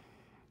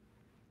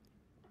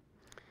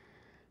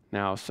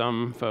 Now,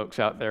 some folks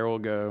out there will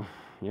go,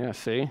 yeah,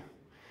 see,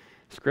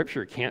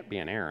 Scripture can't be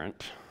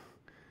inerrant.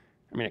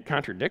 I mean, it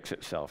contradicts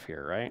itself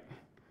here, right?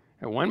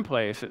 At one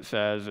place it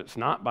says it's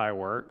not by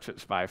works,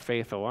 it's by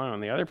faith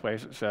alone. The other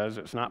place it says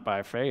it's not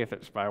by faith,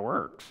 it's by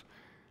works.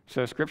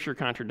 So Scripture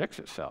contradicts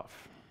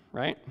itself,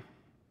 right?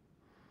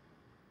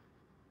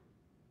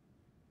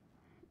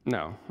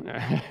 No.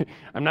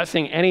 I'm not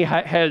seeing any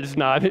heads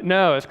nod.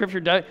 No, Scripture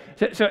does.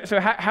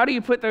 So how do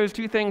you put those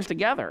two things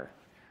together?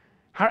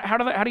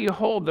 How do you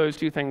hold those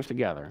two things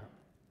together?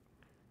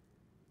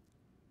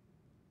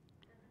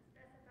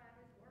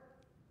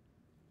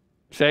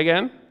 Say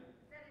again?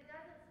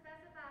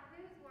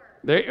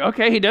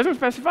 Okay, he doesn't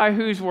specify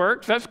whose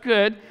works. That's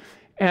good.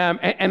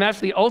 And that's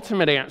the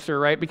ultimate answer,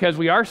 right? Because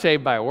we are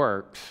saved by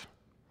works.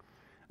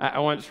 I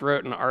once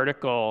wrote an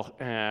article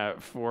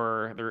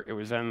it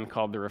was then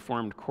called the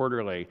Reformed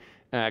Quarterly,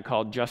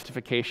 called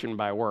Justification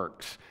by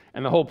Works.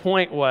 And the whole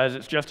point was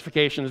it's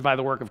justification is by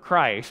the work of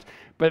Christ.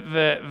 But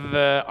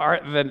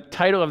the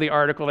title of the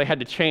article they had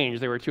to change.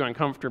 They were too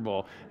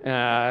uncomfortable.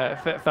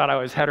 Thought I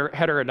was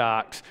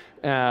heterodox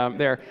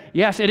there.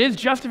 Yes, it is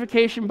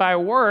justification by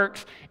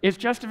works. It's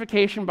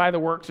justification by the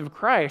works of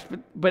Christ.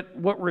 But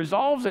what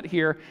resolves it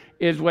here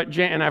is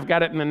and I've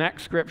got it in the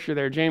next scripture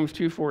there, James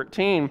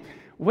 2:14.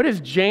 What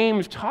is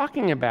James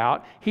talking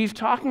about? He's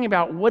talking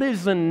about what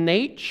is the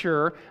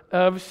nature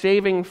of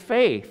saving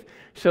faith.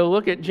 So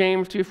look at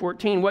James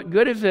 2:14. What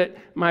good is it,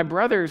 my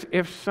brothers,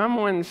 if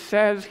someone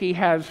says he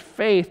has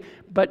faith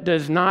but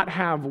does not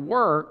have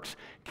works?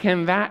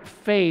 Can that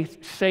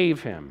faith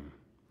save him?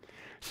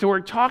 So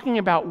we're talking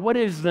about what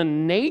is the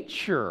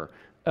nature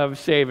of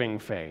saving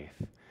faith.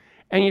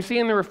 And you see,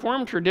 in the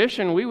Reformed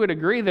tradition, we would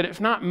agree that it's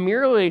not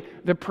merely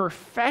the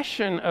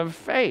profession of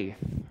faith.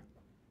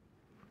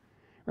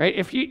 Right?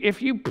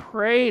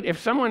 If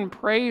someone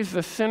prays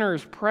the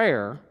sinner's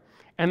prayer,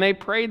 and they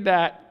prayed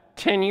that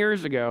 10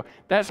 years ago,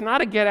 that's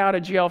not a get out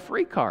of jail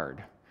free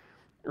card,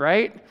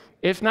 right?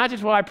 It's not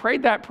just, well, I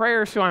prayed that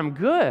prayer, so I'm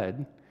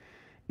good.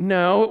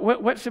 No,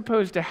 what's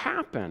supposed to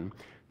happen?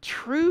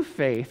 True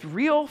faith,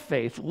 real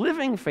faith,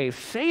 living faith,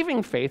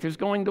 saving faith is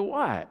going to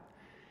what?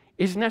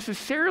 Is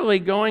necessarily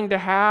going to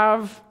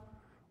have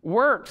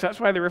works. That's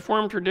why the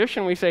Reformed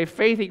tradition, we say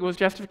faith equals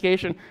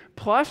justification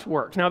plus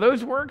works. Now,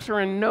 those works are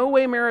in no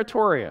way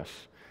meritorious,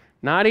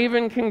 not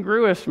even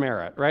congruous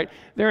merit, right?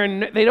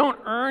 They don't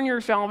earn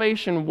your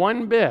salvation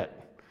one bit,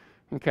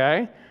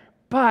 okay?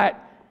 But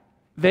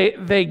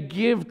they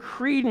give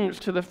credence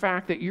to the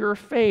fact that your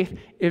faith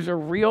is a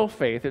real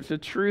faith, it's a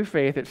true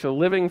faith, it's a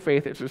living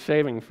faith, it's a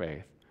saving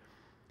faith.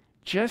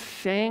 Just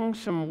saying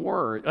some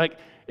words,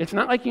 it's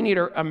not like you need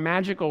a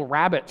magical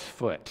rabbit's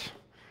foot,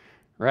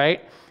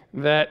 right?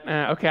 That,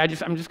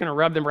 I'm just going to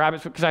rub the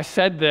rabbit's foot because I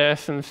said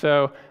this, and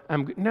so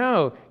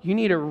no, you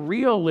need a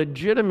real,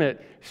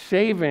 legitimate,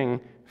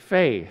 saving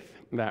faith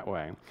that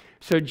way.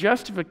 So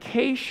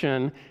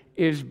justification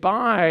is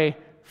by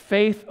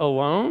faith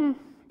alone,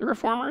 the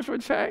Reformers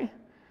would say,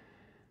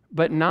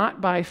 but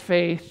not by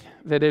faith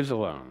that is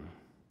alone.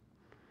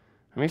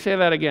 Let me say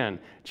that again.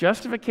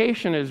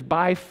 Justification is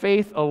by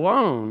faith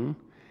alone,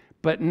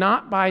 but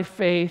not by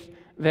faith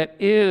that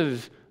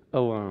is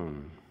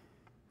alone.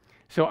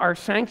 So our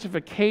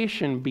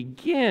sanctification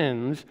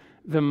begins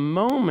the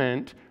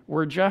moment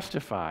we're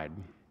justified.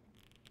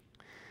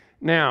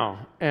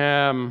 Now,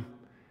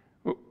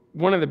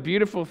 one of the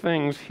beautiful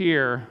things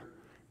here,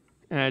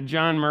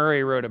 John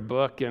Murray wrote a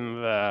book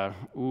in the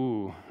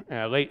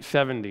late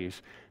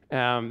 70s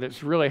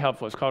that's really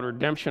helpful. It's called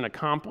Redemption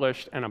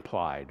Accomplished and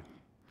Applied.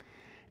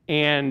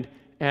 And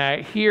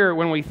here,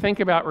 when we think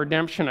about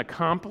redemption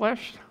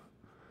accomplished,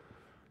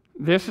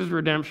 this is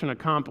redemption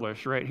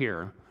accomplished right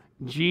here.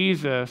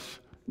 Jesus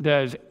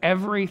does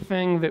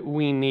everything that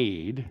we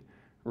need,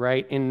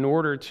 right, in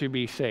order to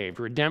be saved.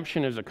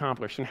 Redemption is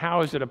accomplished. And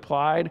how is it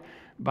applied?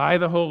 By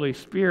the Holy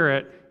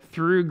Spirit,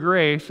 through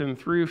grace and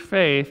through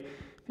faith,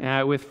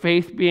 with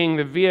faith being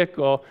the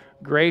vehicle,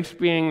 grace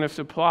being the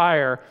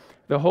supplier.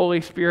 The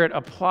Holy Spirit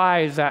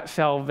applies that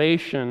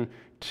salvation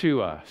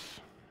to us,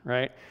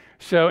 right?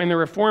 So in the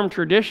Reformed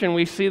tradition,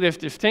 we see this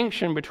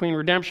distinction between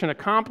redemption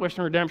accomplished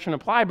and redemption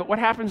applied. But what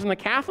happens in the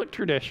Catholic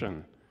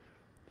tradition?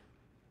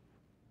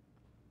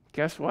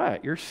 Guess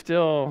what? You're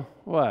still,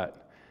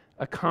 what?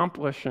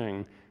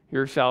 Accomplishing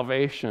your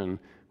salvation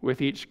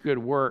with each good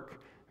work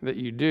that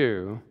you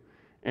do.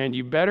 And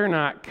you better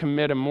not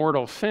commit a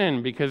mortal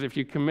sin, because if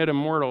you commit a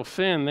mortal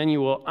sin, then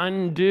you will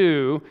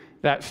undo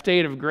that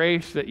state of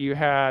grace that you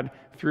had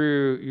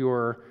through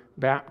your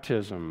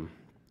baptism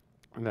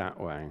that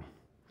way.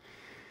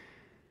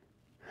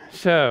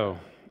 So,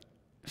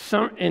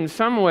 in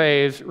some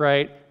ways,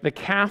 right, the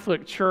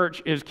Catholic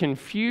Church is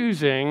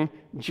confusing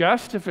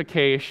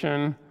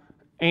justification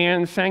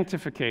and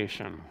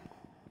sanctification.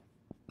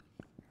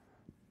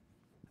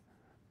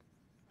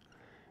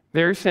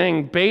 They're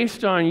saying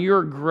based on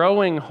your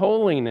growing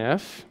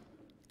holiness,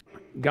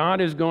 God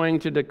is going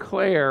to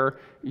declare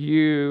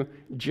you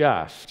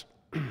just.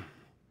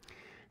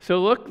 So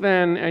look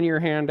then in your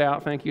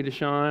handout, thank you,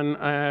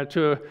 Deshaun,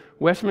 to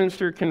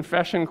Westminster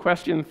Confession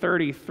question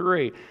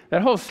 33.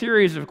 That whole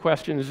series of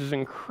questions is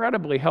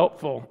incredibly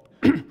helpful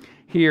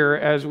here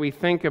as we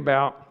think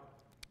about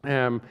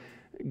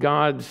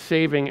God's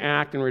saving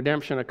act and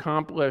redemption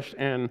accomplished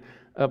and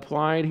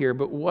applied here.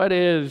 But what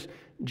is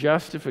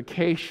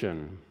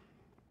justification?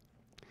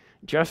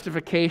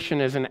 Justification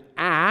is an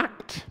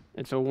act,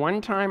 it's a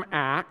one-time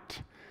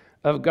act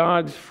of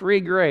God's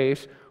free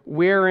grace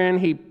wherein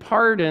he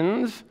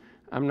pardons.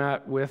 I'm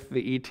not with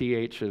the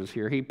ETHs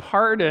here. He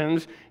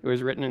pardons. It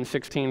was written in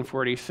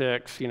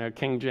 1646,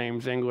 King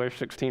James English,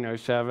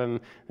 1607.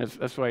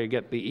 That's why you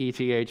get the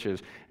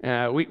ETHs.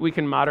 We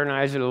can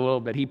modernize it a little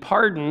bit. He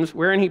pardons,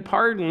 wherein he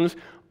pardons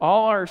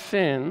all our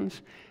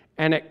sins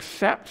and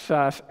accepts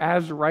us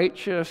as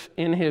righteous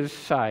in his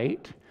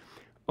sight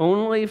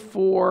only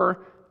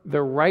for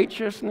the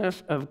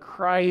righteousness of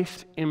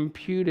Christ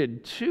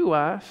imputed to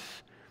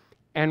us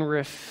and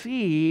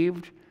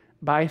received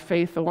by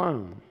faith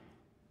alone.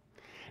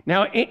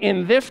 Now,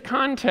 in this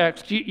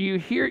context, you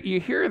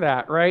hear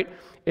that, right?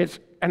 It's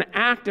an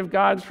act of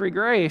God's free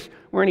grace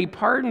wherein he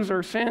pardons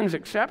our sins,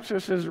 accepts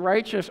us as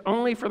righteous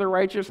only for the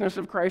righteousness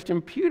of Christ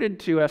imputed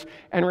to us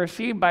and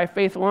received by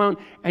faith alone.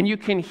 And you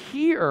can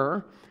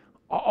hear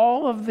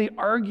all of the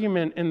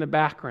argument in the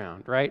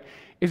background, right?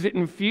 Is it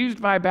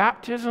infused by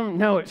baptism?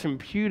 No, it's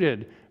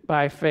imputed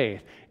by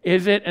faith.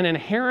 Is it an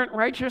inherent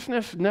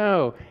righteousness?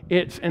 No,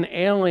 it's an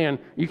alien.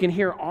 You can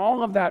hear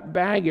all of that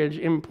baggage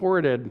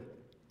imported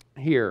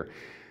here.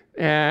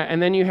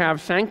 And then you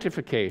have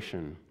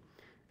sanctification.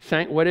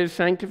 What is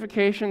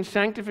sanctification?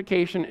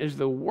 Sanctification is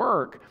the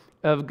work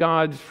of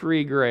God's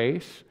free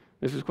grace.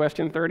 This is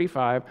question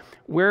 35,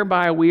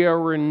 whereby we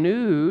are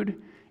renewed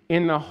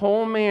in the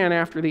whole man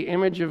after the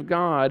image of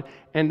God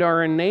and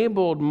are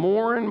enabled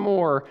more and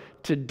more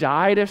to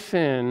die to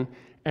sin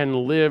and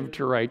live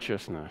to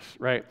righteousness,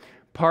 right?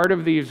 Part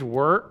of these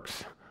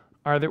works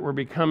are that we're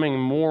becoming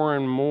more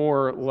and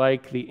more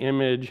like the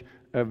image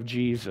of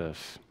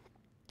Jesus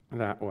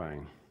that way.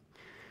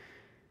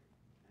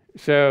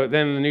 So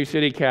then the New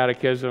City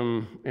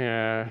Catechism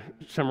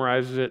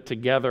summarizes it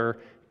together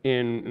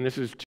and this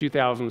is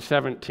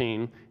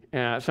 2017,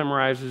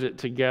 summarizes it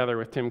together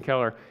with Tim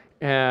Keller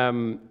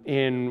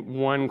in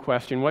one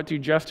question. What do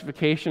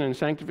justification and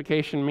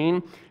sanctification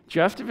mean?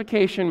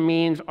 Justification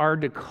means our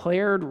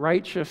declared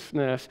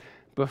righteousness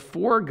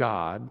before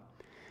God,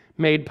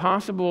 made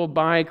possible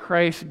by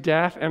Christ's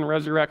death and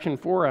resurrection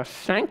for us.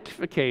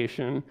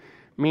 Sanctification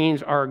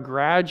means our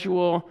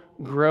gradual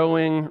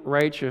growing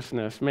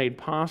righteousness made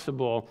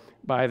possible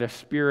by the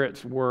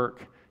Spirit's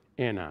work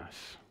in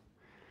us.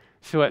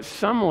 So at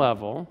some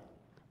level,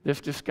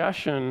 this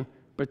discussion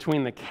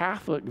between the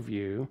Catholic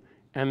view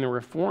and the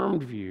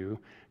Reformed view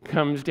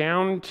comes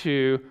down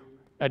to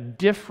a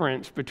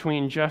difference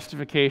between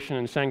justification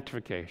and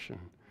sanctification.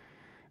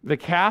 The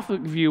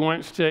Catholic view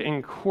wants to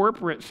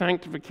incorporate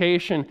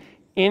sanctification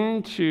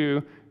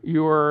into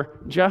your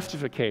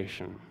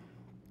justification.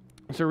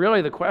 So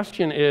really the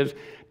question is,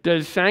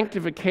 does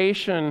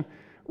sanctification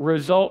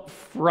result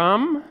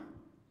from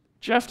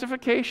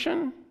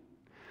justification,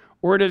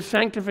 or does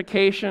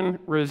sanctification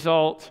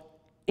result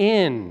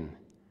in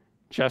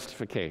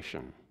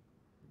justification?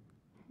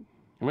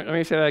 Let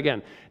me say that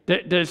again.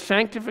 Does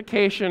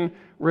sanctification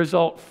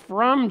result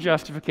from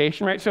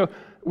justification, right? So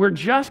we're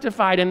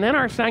justified, and then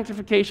our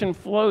sanctification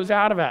flows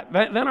out of that.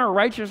 Then our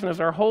righteousness,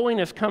 our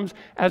holiness comes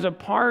as a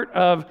part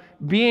of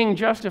being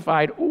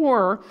justified.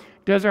 Or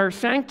does our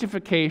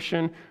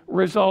sanctification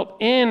result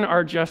in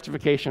our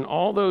justification?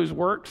 All those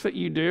works that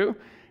you do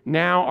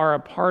now are a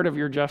part of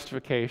your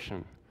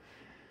justification.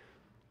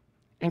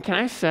 And can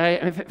I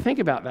say, think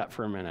about that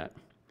for a minute.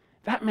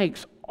 That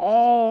makes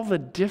all the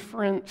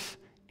difference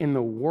in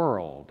the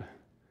world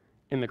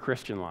in the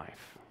Christian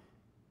life.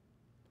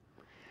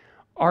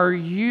 Are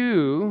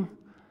you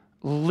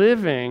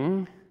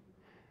living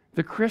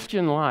the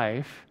Christian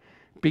life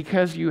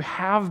because you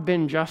have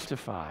been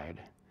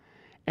justified,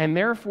 and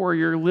therefore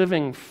you're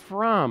living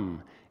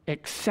from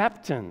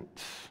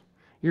acceptance,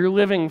 you're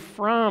living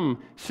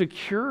from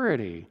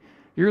security,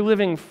 you're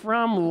living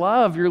from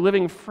love, you're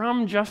living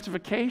from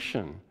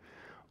justification?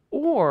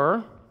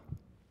 Or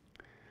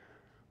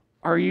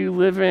are you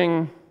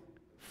living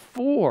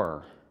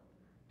for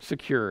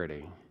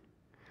security?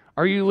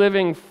 Are you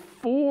living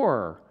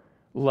for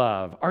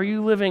love? Are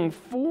you living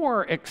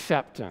for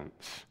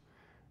acceptance?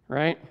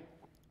 Right?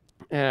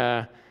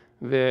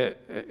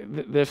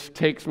 This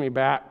takes me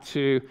back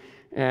to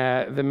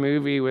the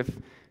movie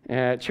with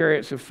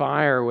Chariots of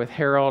Fire with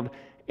Harold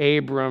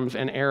Abrams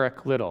and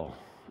Eric Liddell,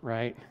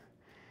 right?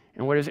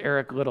 And what does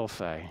Eric Liddell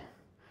say?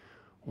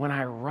 When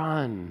I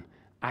run,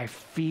 I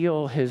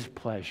feel his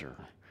pleasure,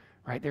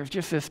 right? There's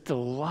just this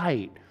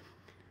delight.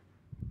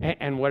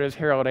 And what does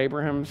Harold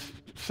Abrams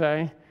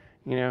say?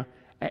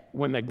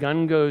 when the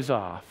gun goes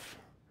off,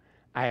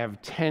 I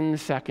have 10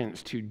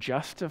 seconds to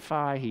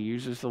justify, he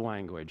uses the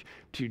language,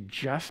 to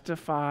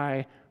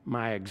justify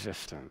my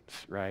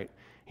existence, right?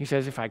 He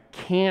says, if I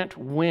can't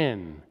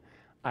win,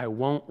 I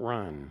won't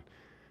run.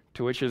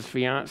 To which his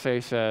fiance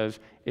says,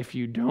 if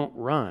you don't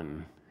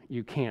run,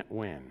 you can't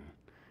win,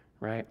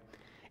 right?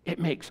 It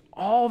makes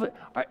all the...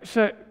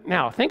 So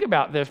now think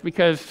about this,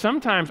 because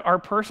sometimes our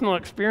personal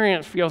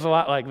experience feels a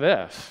lot like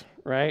this,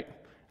 right?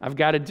 I've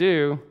got to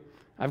do,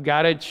 I've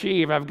got to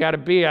achieve, I've got to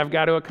be, I've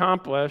got to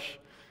accomplish.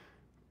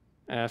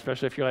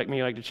 Especially if you're like me,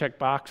 you like to check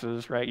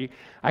boxes, right?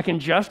 I can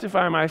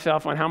justify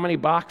myself on how many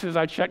boxes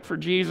I checked for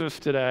Jesus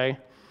today.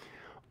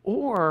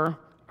 Or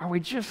are we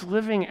just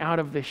living out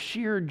of the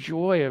sheer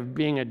joy of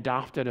being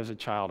adopted as a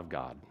child of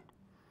God?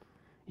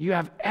 You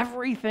have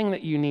everything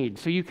that you need,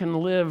 so you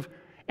can live.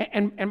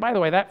 And by the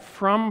way, that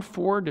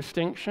from-for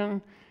distinction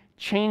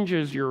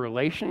changes your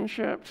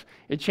relationships.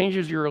 It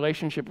changes your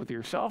relationship with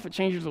yourself. It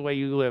changes the way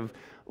you live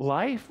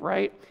life,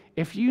 right?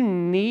 If you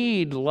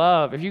need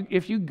love,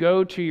 if you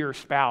go to your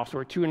spouse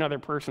or to another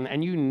person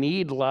and you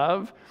need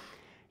love,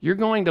 you're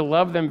going to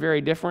love them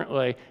very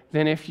differently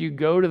than if you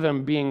go to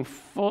them being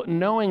full,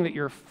 knowing that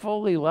you're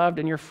fully loved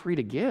and you're free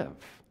to give,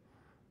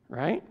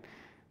 right?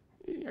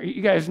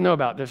 You guys know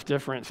about this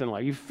difference in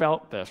life. You've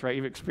felt this, right?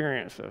 You've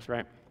experienced this,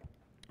 right?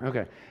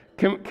 Okay.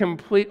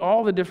 Complete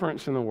all the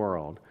difference in the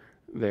world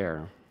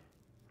there.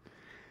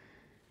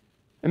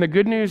 And the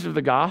good news of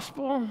the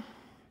gospel,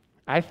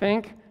 I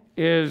think,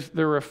 is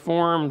the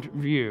Reformed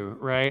view,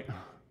 right?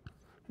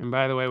 And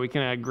by the way, we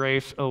can add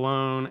grace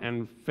alone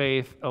and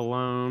faith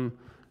alone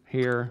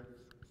here.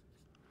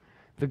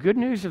 The good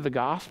news of the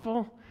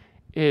gospel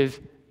is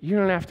you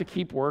don't have to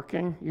keep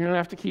working. You don't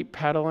have to keep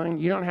pedaling.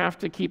 You don't have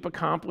to keep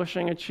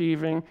accomplishing,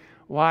 achieving.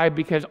 Why?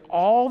 Because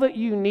all that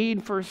you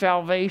need for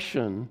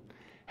salvation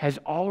has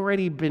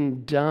already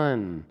been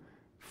done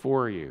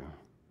for you.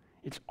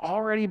 It's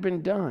already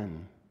been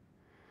done.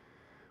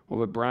 Well,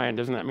 but Brian,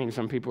 doesn't that mean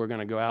some people are going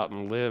to go out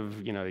and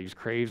live, these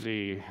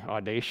crazy,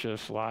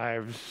 audacious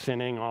lives,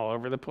 sinning all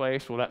over the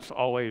place? Well, that's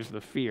always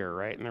the fear,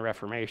 right, in the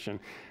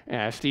Reformation.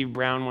 Steve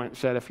Brown once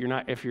said, if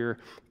you're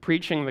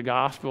preaching the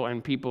gospel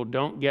and people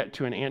don't get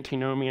to an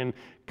antinomian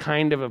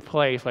kind of a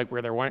place, like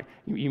where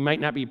you might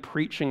not be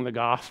preaching the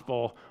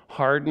gospel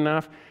hard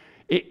enough.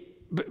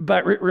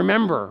 But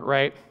remember,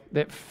 right,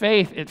 that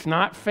faith, it's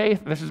not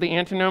faith. This is the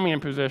antinomian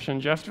position.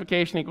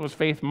 Justification equals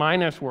faith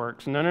minus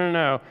works.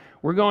 No.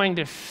 We're going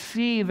to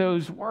see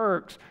those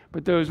works,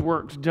 but those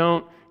works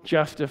don't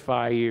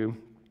justify you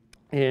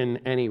in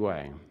any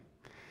way.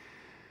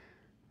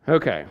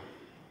 Okay.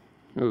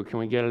 Ooh, can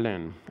we get it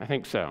in? I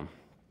think so.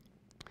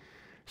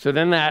 So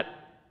then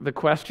the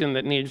question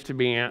that needs to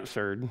be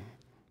answered,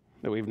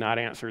 that we've not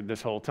answered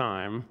this whole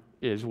time,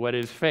 is what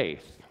is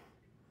faith?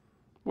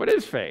 What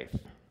is faith,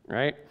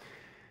 right?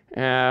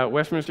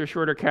 Westminster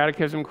Shorter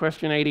Catechism,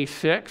 question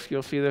 86.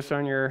 You'll see this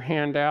on your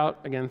handout.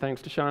 Again,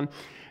 thanks to Sean.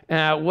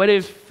 What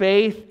is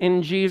faith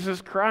in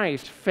Jesus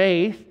Christ?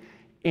 Faith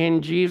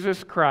in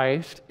Jesus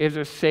Christ is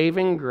a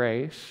saving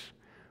grace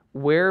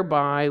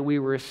whereby we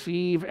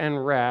receive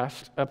and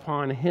rest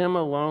upon Him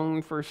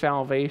alone for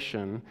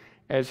salvation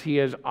as He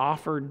has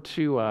offered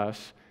to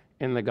us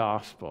in the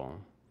gospel.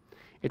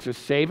 It's a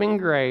saving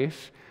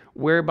grace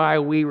whereby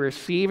we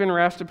receive and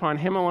rest upon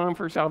Him alone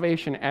for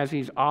salvation as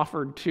He's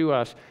offered to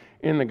us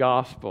in the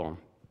gospel.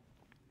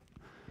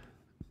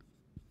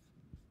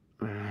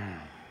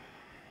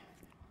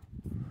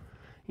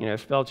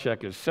 Spell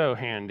check is so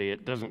handy.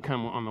 It doesn't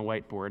come on the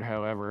whiteboard,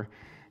 however.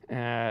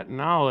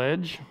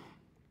 Knowledge,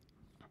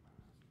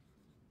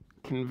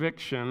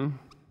 conviction,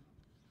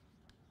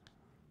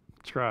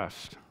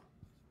 trust.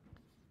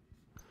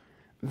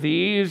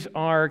 These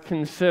are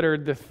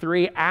considered the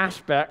three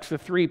aspects, the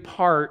three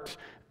parts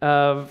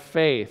of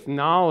faith: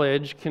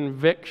 knowledge,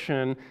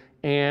 conviction,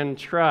 and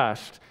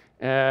trust.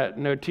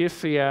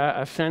 Notitia,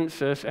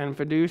 assensus, and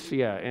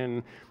fiducia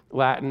in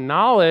Latin.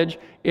 Knowledge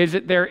is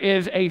that there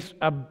is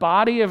a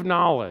body of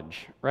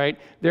knowledge, right?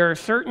 There are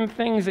certain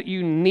things that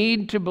you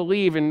need to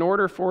believe in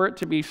order for it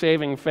to be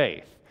saving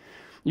faith.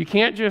 You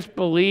can't just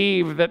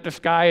believe that the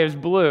sky is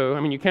blue. I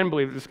mean, you can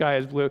believe that the sky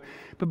is blue,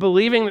 but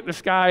believing that the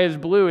sky is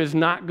blue is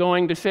not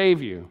going to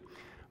save you.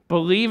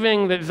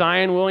 Believing that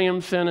Zion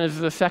Williamson is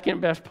the second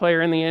best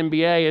player in the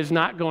NBA is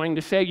not going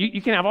to save you.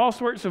 You can have all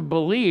sorts of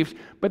beliefs,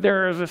 but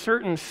there is a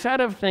certain set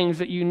of things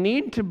that you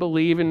need to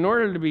believe in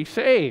order to be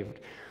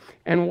saved.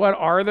 And what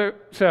are the...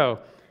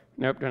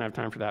 Nope, don't have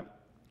time for that.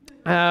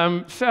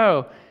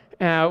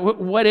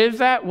 What is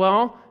that?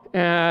 Well,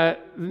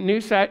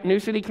 New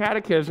City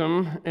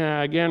Catechism,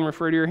 again,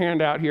 refer to your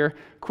handout here.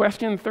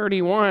 Question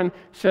 31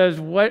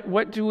 says,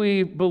 what do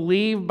we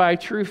believe by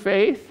true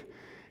faith?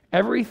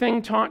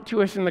 Everything taught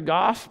to us in the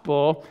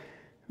gospel,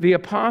 the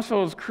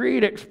Apostles'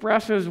 Creed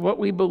expresses what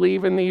we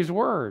believe in these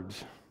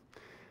words.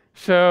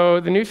 So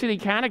the New City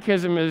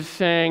Catechism is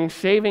saying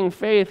saving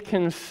faith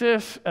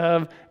consists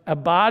of a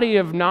body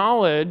of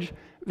knowledge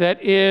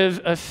that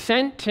is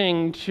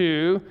assenting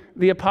to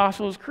the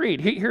Apostles' Creed.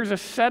 Here's a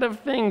set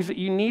of things that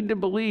you need to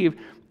believe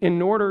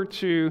in order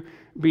to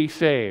be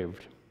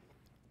saved.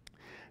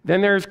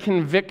 Then there's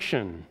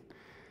conviction.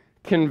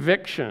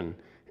 Conviction.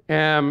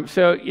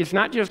 So it's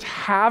not just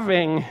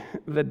having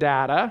the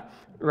data,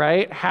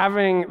 right?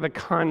 Having the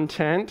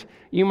content.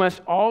 You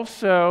must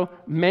also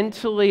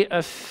mentally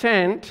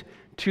assent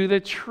to the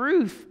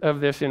truth of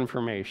this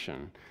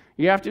information.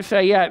 You have to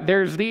say, yeah,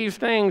 there's these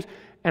things,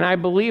 and I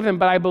believe them,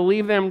 but I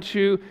believe them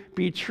to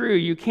be true.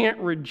 You can't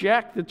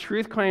reject the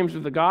truth claims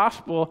of the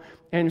gospel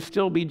and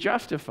still be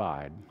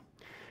justified.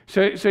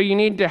 So you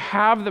need to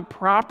have the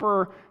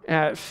proper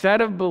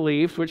set of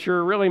beliefs, which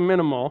are really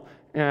minimal.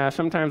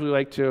 Sometimes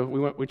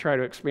we try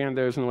to expand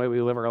those in the way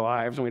we live our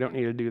lives, and we don't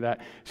need to do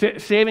that.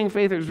 Saving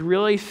faith is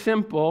really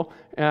simple.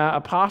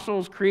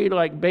 Apostles' Creed,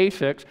 like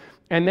basics.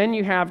 And then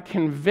you have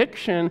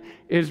conviction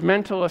is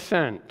mental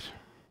assent.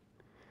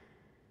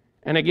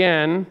 And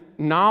again,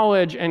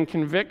 knowledge and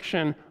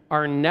conviction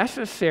are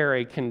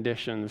necessary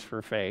conditions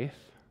for faith,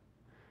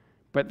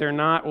 but they're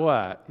not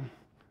what?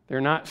 They're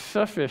not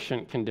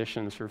sufficient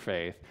conditions for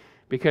faith,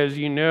 because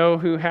you know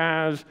who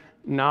has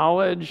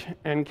knowledge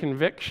and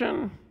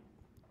conviction?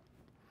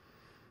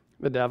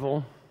 The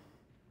devil.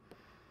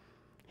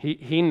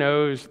 He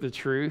knows the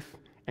truth,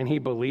 and he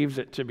believes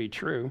it to be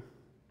true.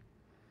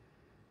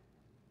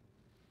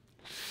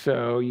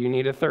 So you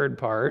need a third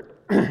part,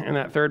 and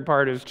that third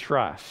part is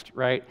trust,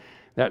 right?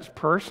 That's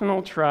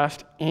personal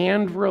trust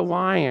and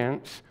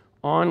reliance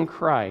on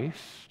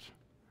Christ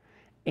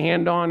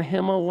and on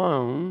him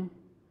alone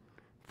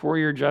for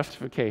your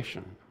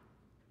justification.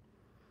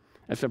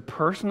 It's a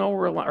personal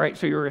reliance, right?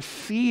 So you're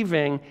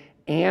receiving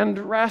and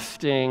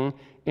resting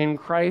in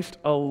Christ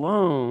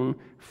alone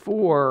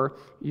for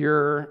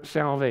your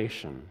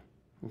salvation,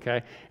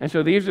 okay? And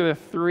so these are the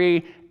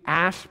three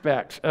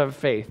aspects of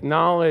faith: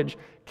 knowledge,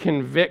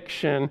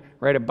 conviction,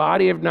 right? A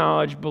body of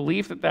knowledge,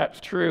 belief that that's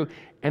true,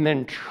 and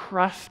then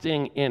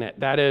trusting in it.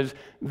 That is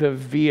the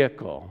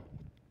vehicle,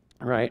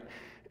 right?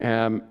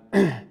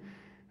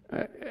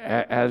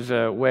 As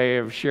a way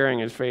of sharing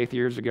his faith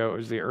years ago, it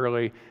was the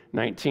early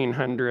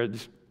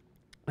 1900s.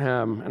 I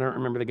don't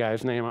remember the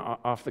guy's name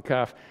off the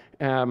cuff.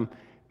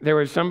 There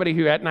was somebody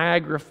who at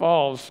Niagara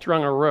Falls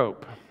strung a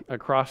rope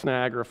across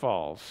Niagara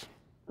Falls,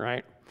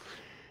 right?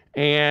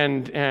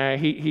 And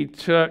he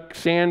took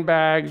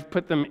sandbags,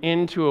 put them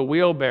into a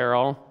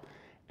wheelbarrow,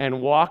 and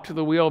walked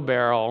the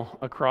wheelbarrow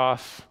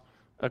across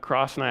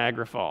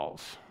Niagara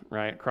Falls,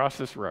 right? Across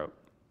this rope.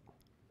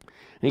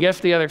 And he gets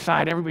to the other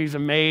side, everybody's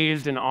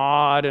amazed and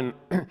awed, and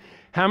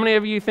how many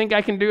of you think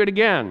I can do it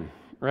again,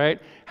 right?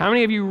 How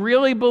many of you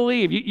really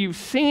believe? You've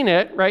seen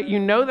it, right? You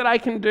know that I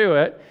can do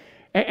it,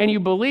 and you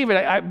believe it.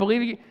 I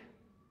believe you.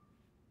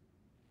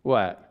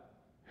 What?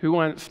 Who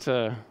wants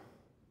to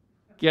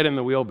get in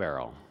the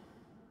wheelbarrow,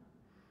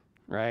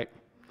 right?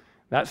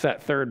 That's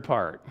that third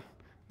part.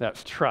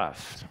 That's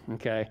trust,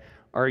 okay?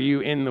 Are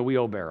you in the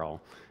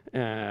wheelbarrow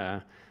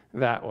that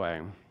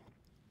way?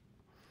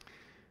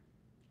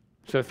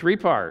 So 3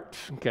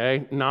 parts,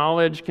 okay?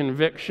 Knowledge,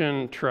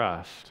 conviction,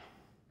 trust.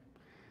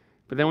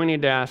 But then we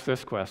need to ask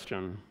this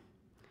question: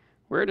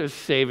 where does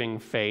saving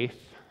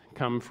faith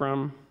come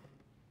from?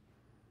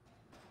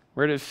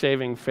 Where does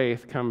saving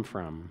faith come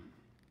from?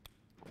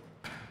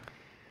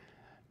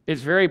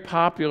 It's very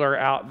popular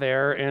out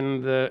there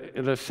in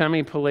the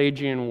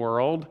semi-Pelagian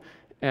world,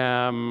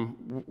 where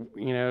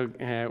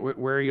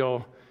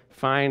you'll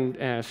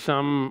find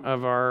some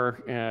of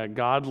our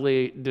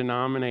godly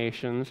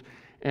denominations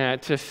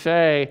to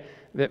say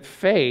that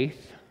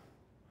faith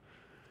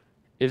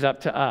is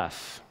up to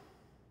us.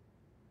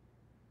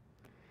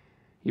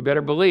 You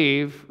better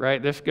believe,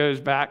 right? This goes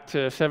back to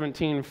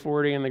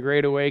 1740 and the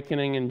Great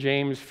Awakening and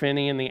James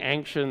Finney and the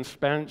Ancients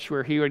Bench,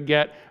 where he would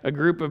get a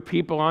group of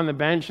people on the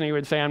bench and he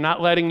would say, I'm not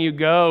letting you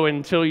go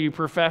until you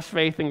profess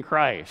faith in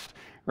Christ,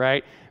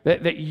 right?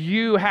 That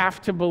you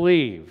have to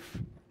believe,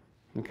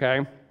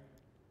 okay?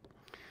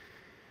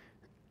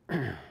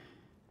 But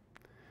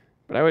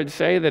I would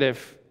say that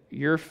if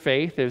your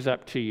faith is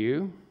up to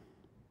you,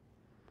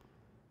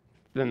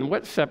 then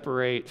what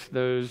separates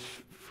those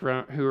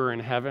who are in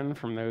heaven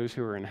from those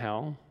who are in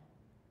hell?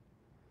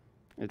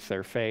 It's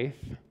their faith.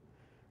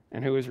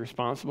 And who is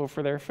responsible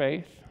for their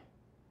faith?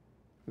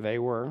 They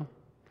were.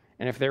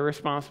 And if they're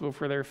responsible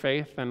for their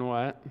faith, then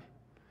what?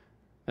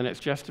 Then it's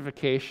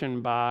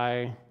justification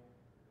by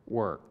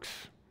works.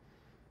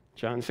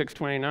 John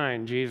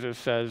 6:29, Jesus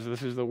says,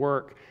 this is the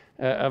work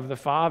of the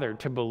Father,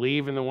 to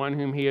believe in the one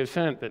whom he has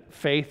sent, that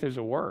faith is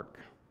a work.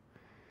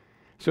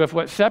 So if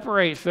what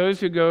separates those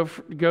who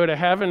go to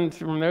heaven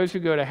from those who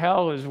go to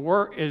hell is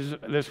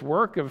this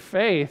work of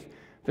faith,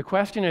 the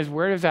question is,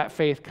 where does that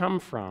faith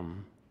come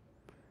from?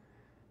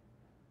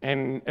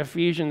 And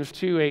Ephesians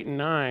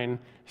 2:8-9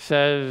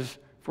 says,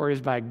 for it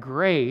is by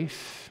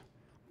grace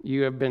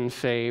you have been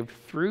saved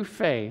through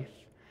faith,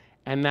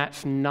 and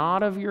that's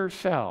not of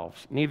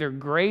yourselves. Neither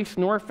grace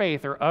nor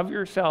faith are of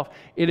yourself.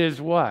 It is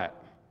what?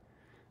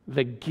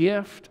 The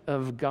gift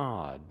of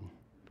God.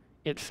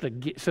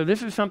 So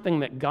this is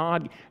something that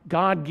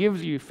God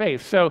gives you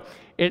faith. So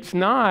it's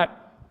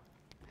not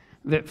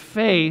that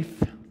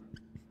faith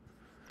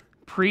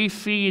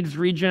precedes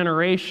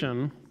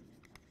regeneration,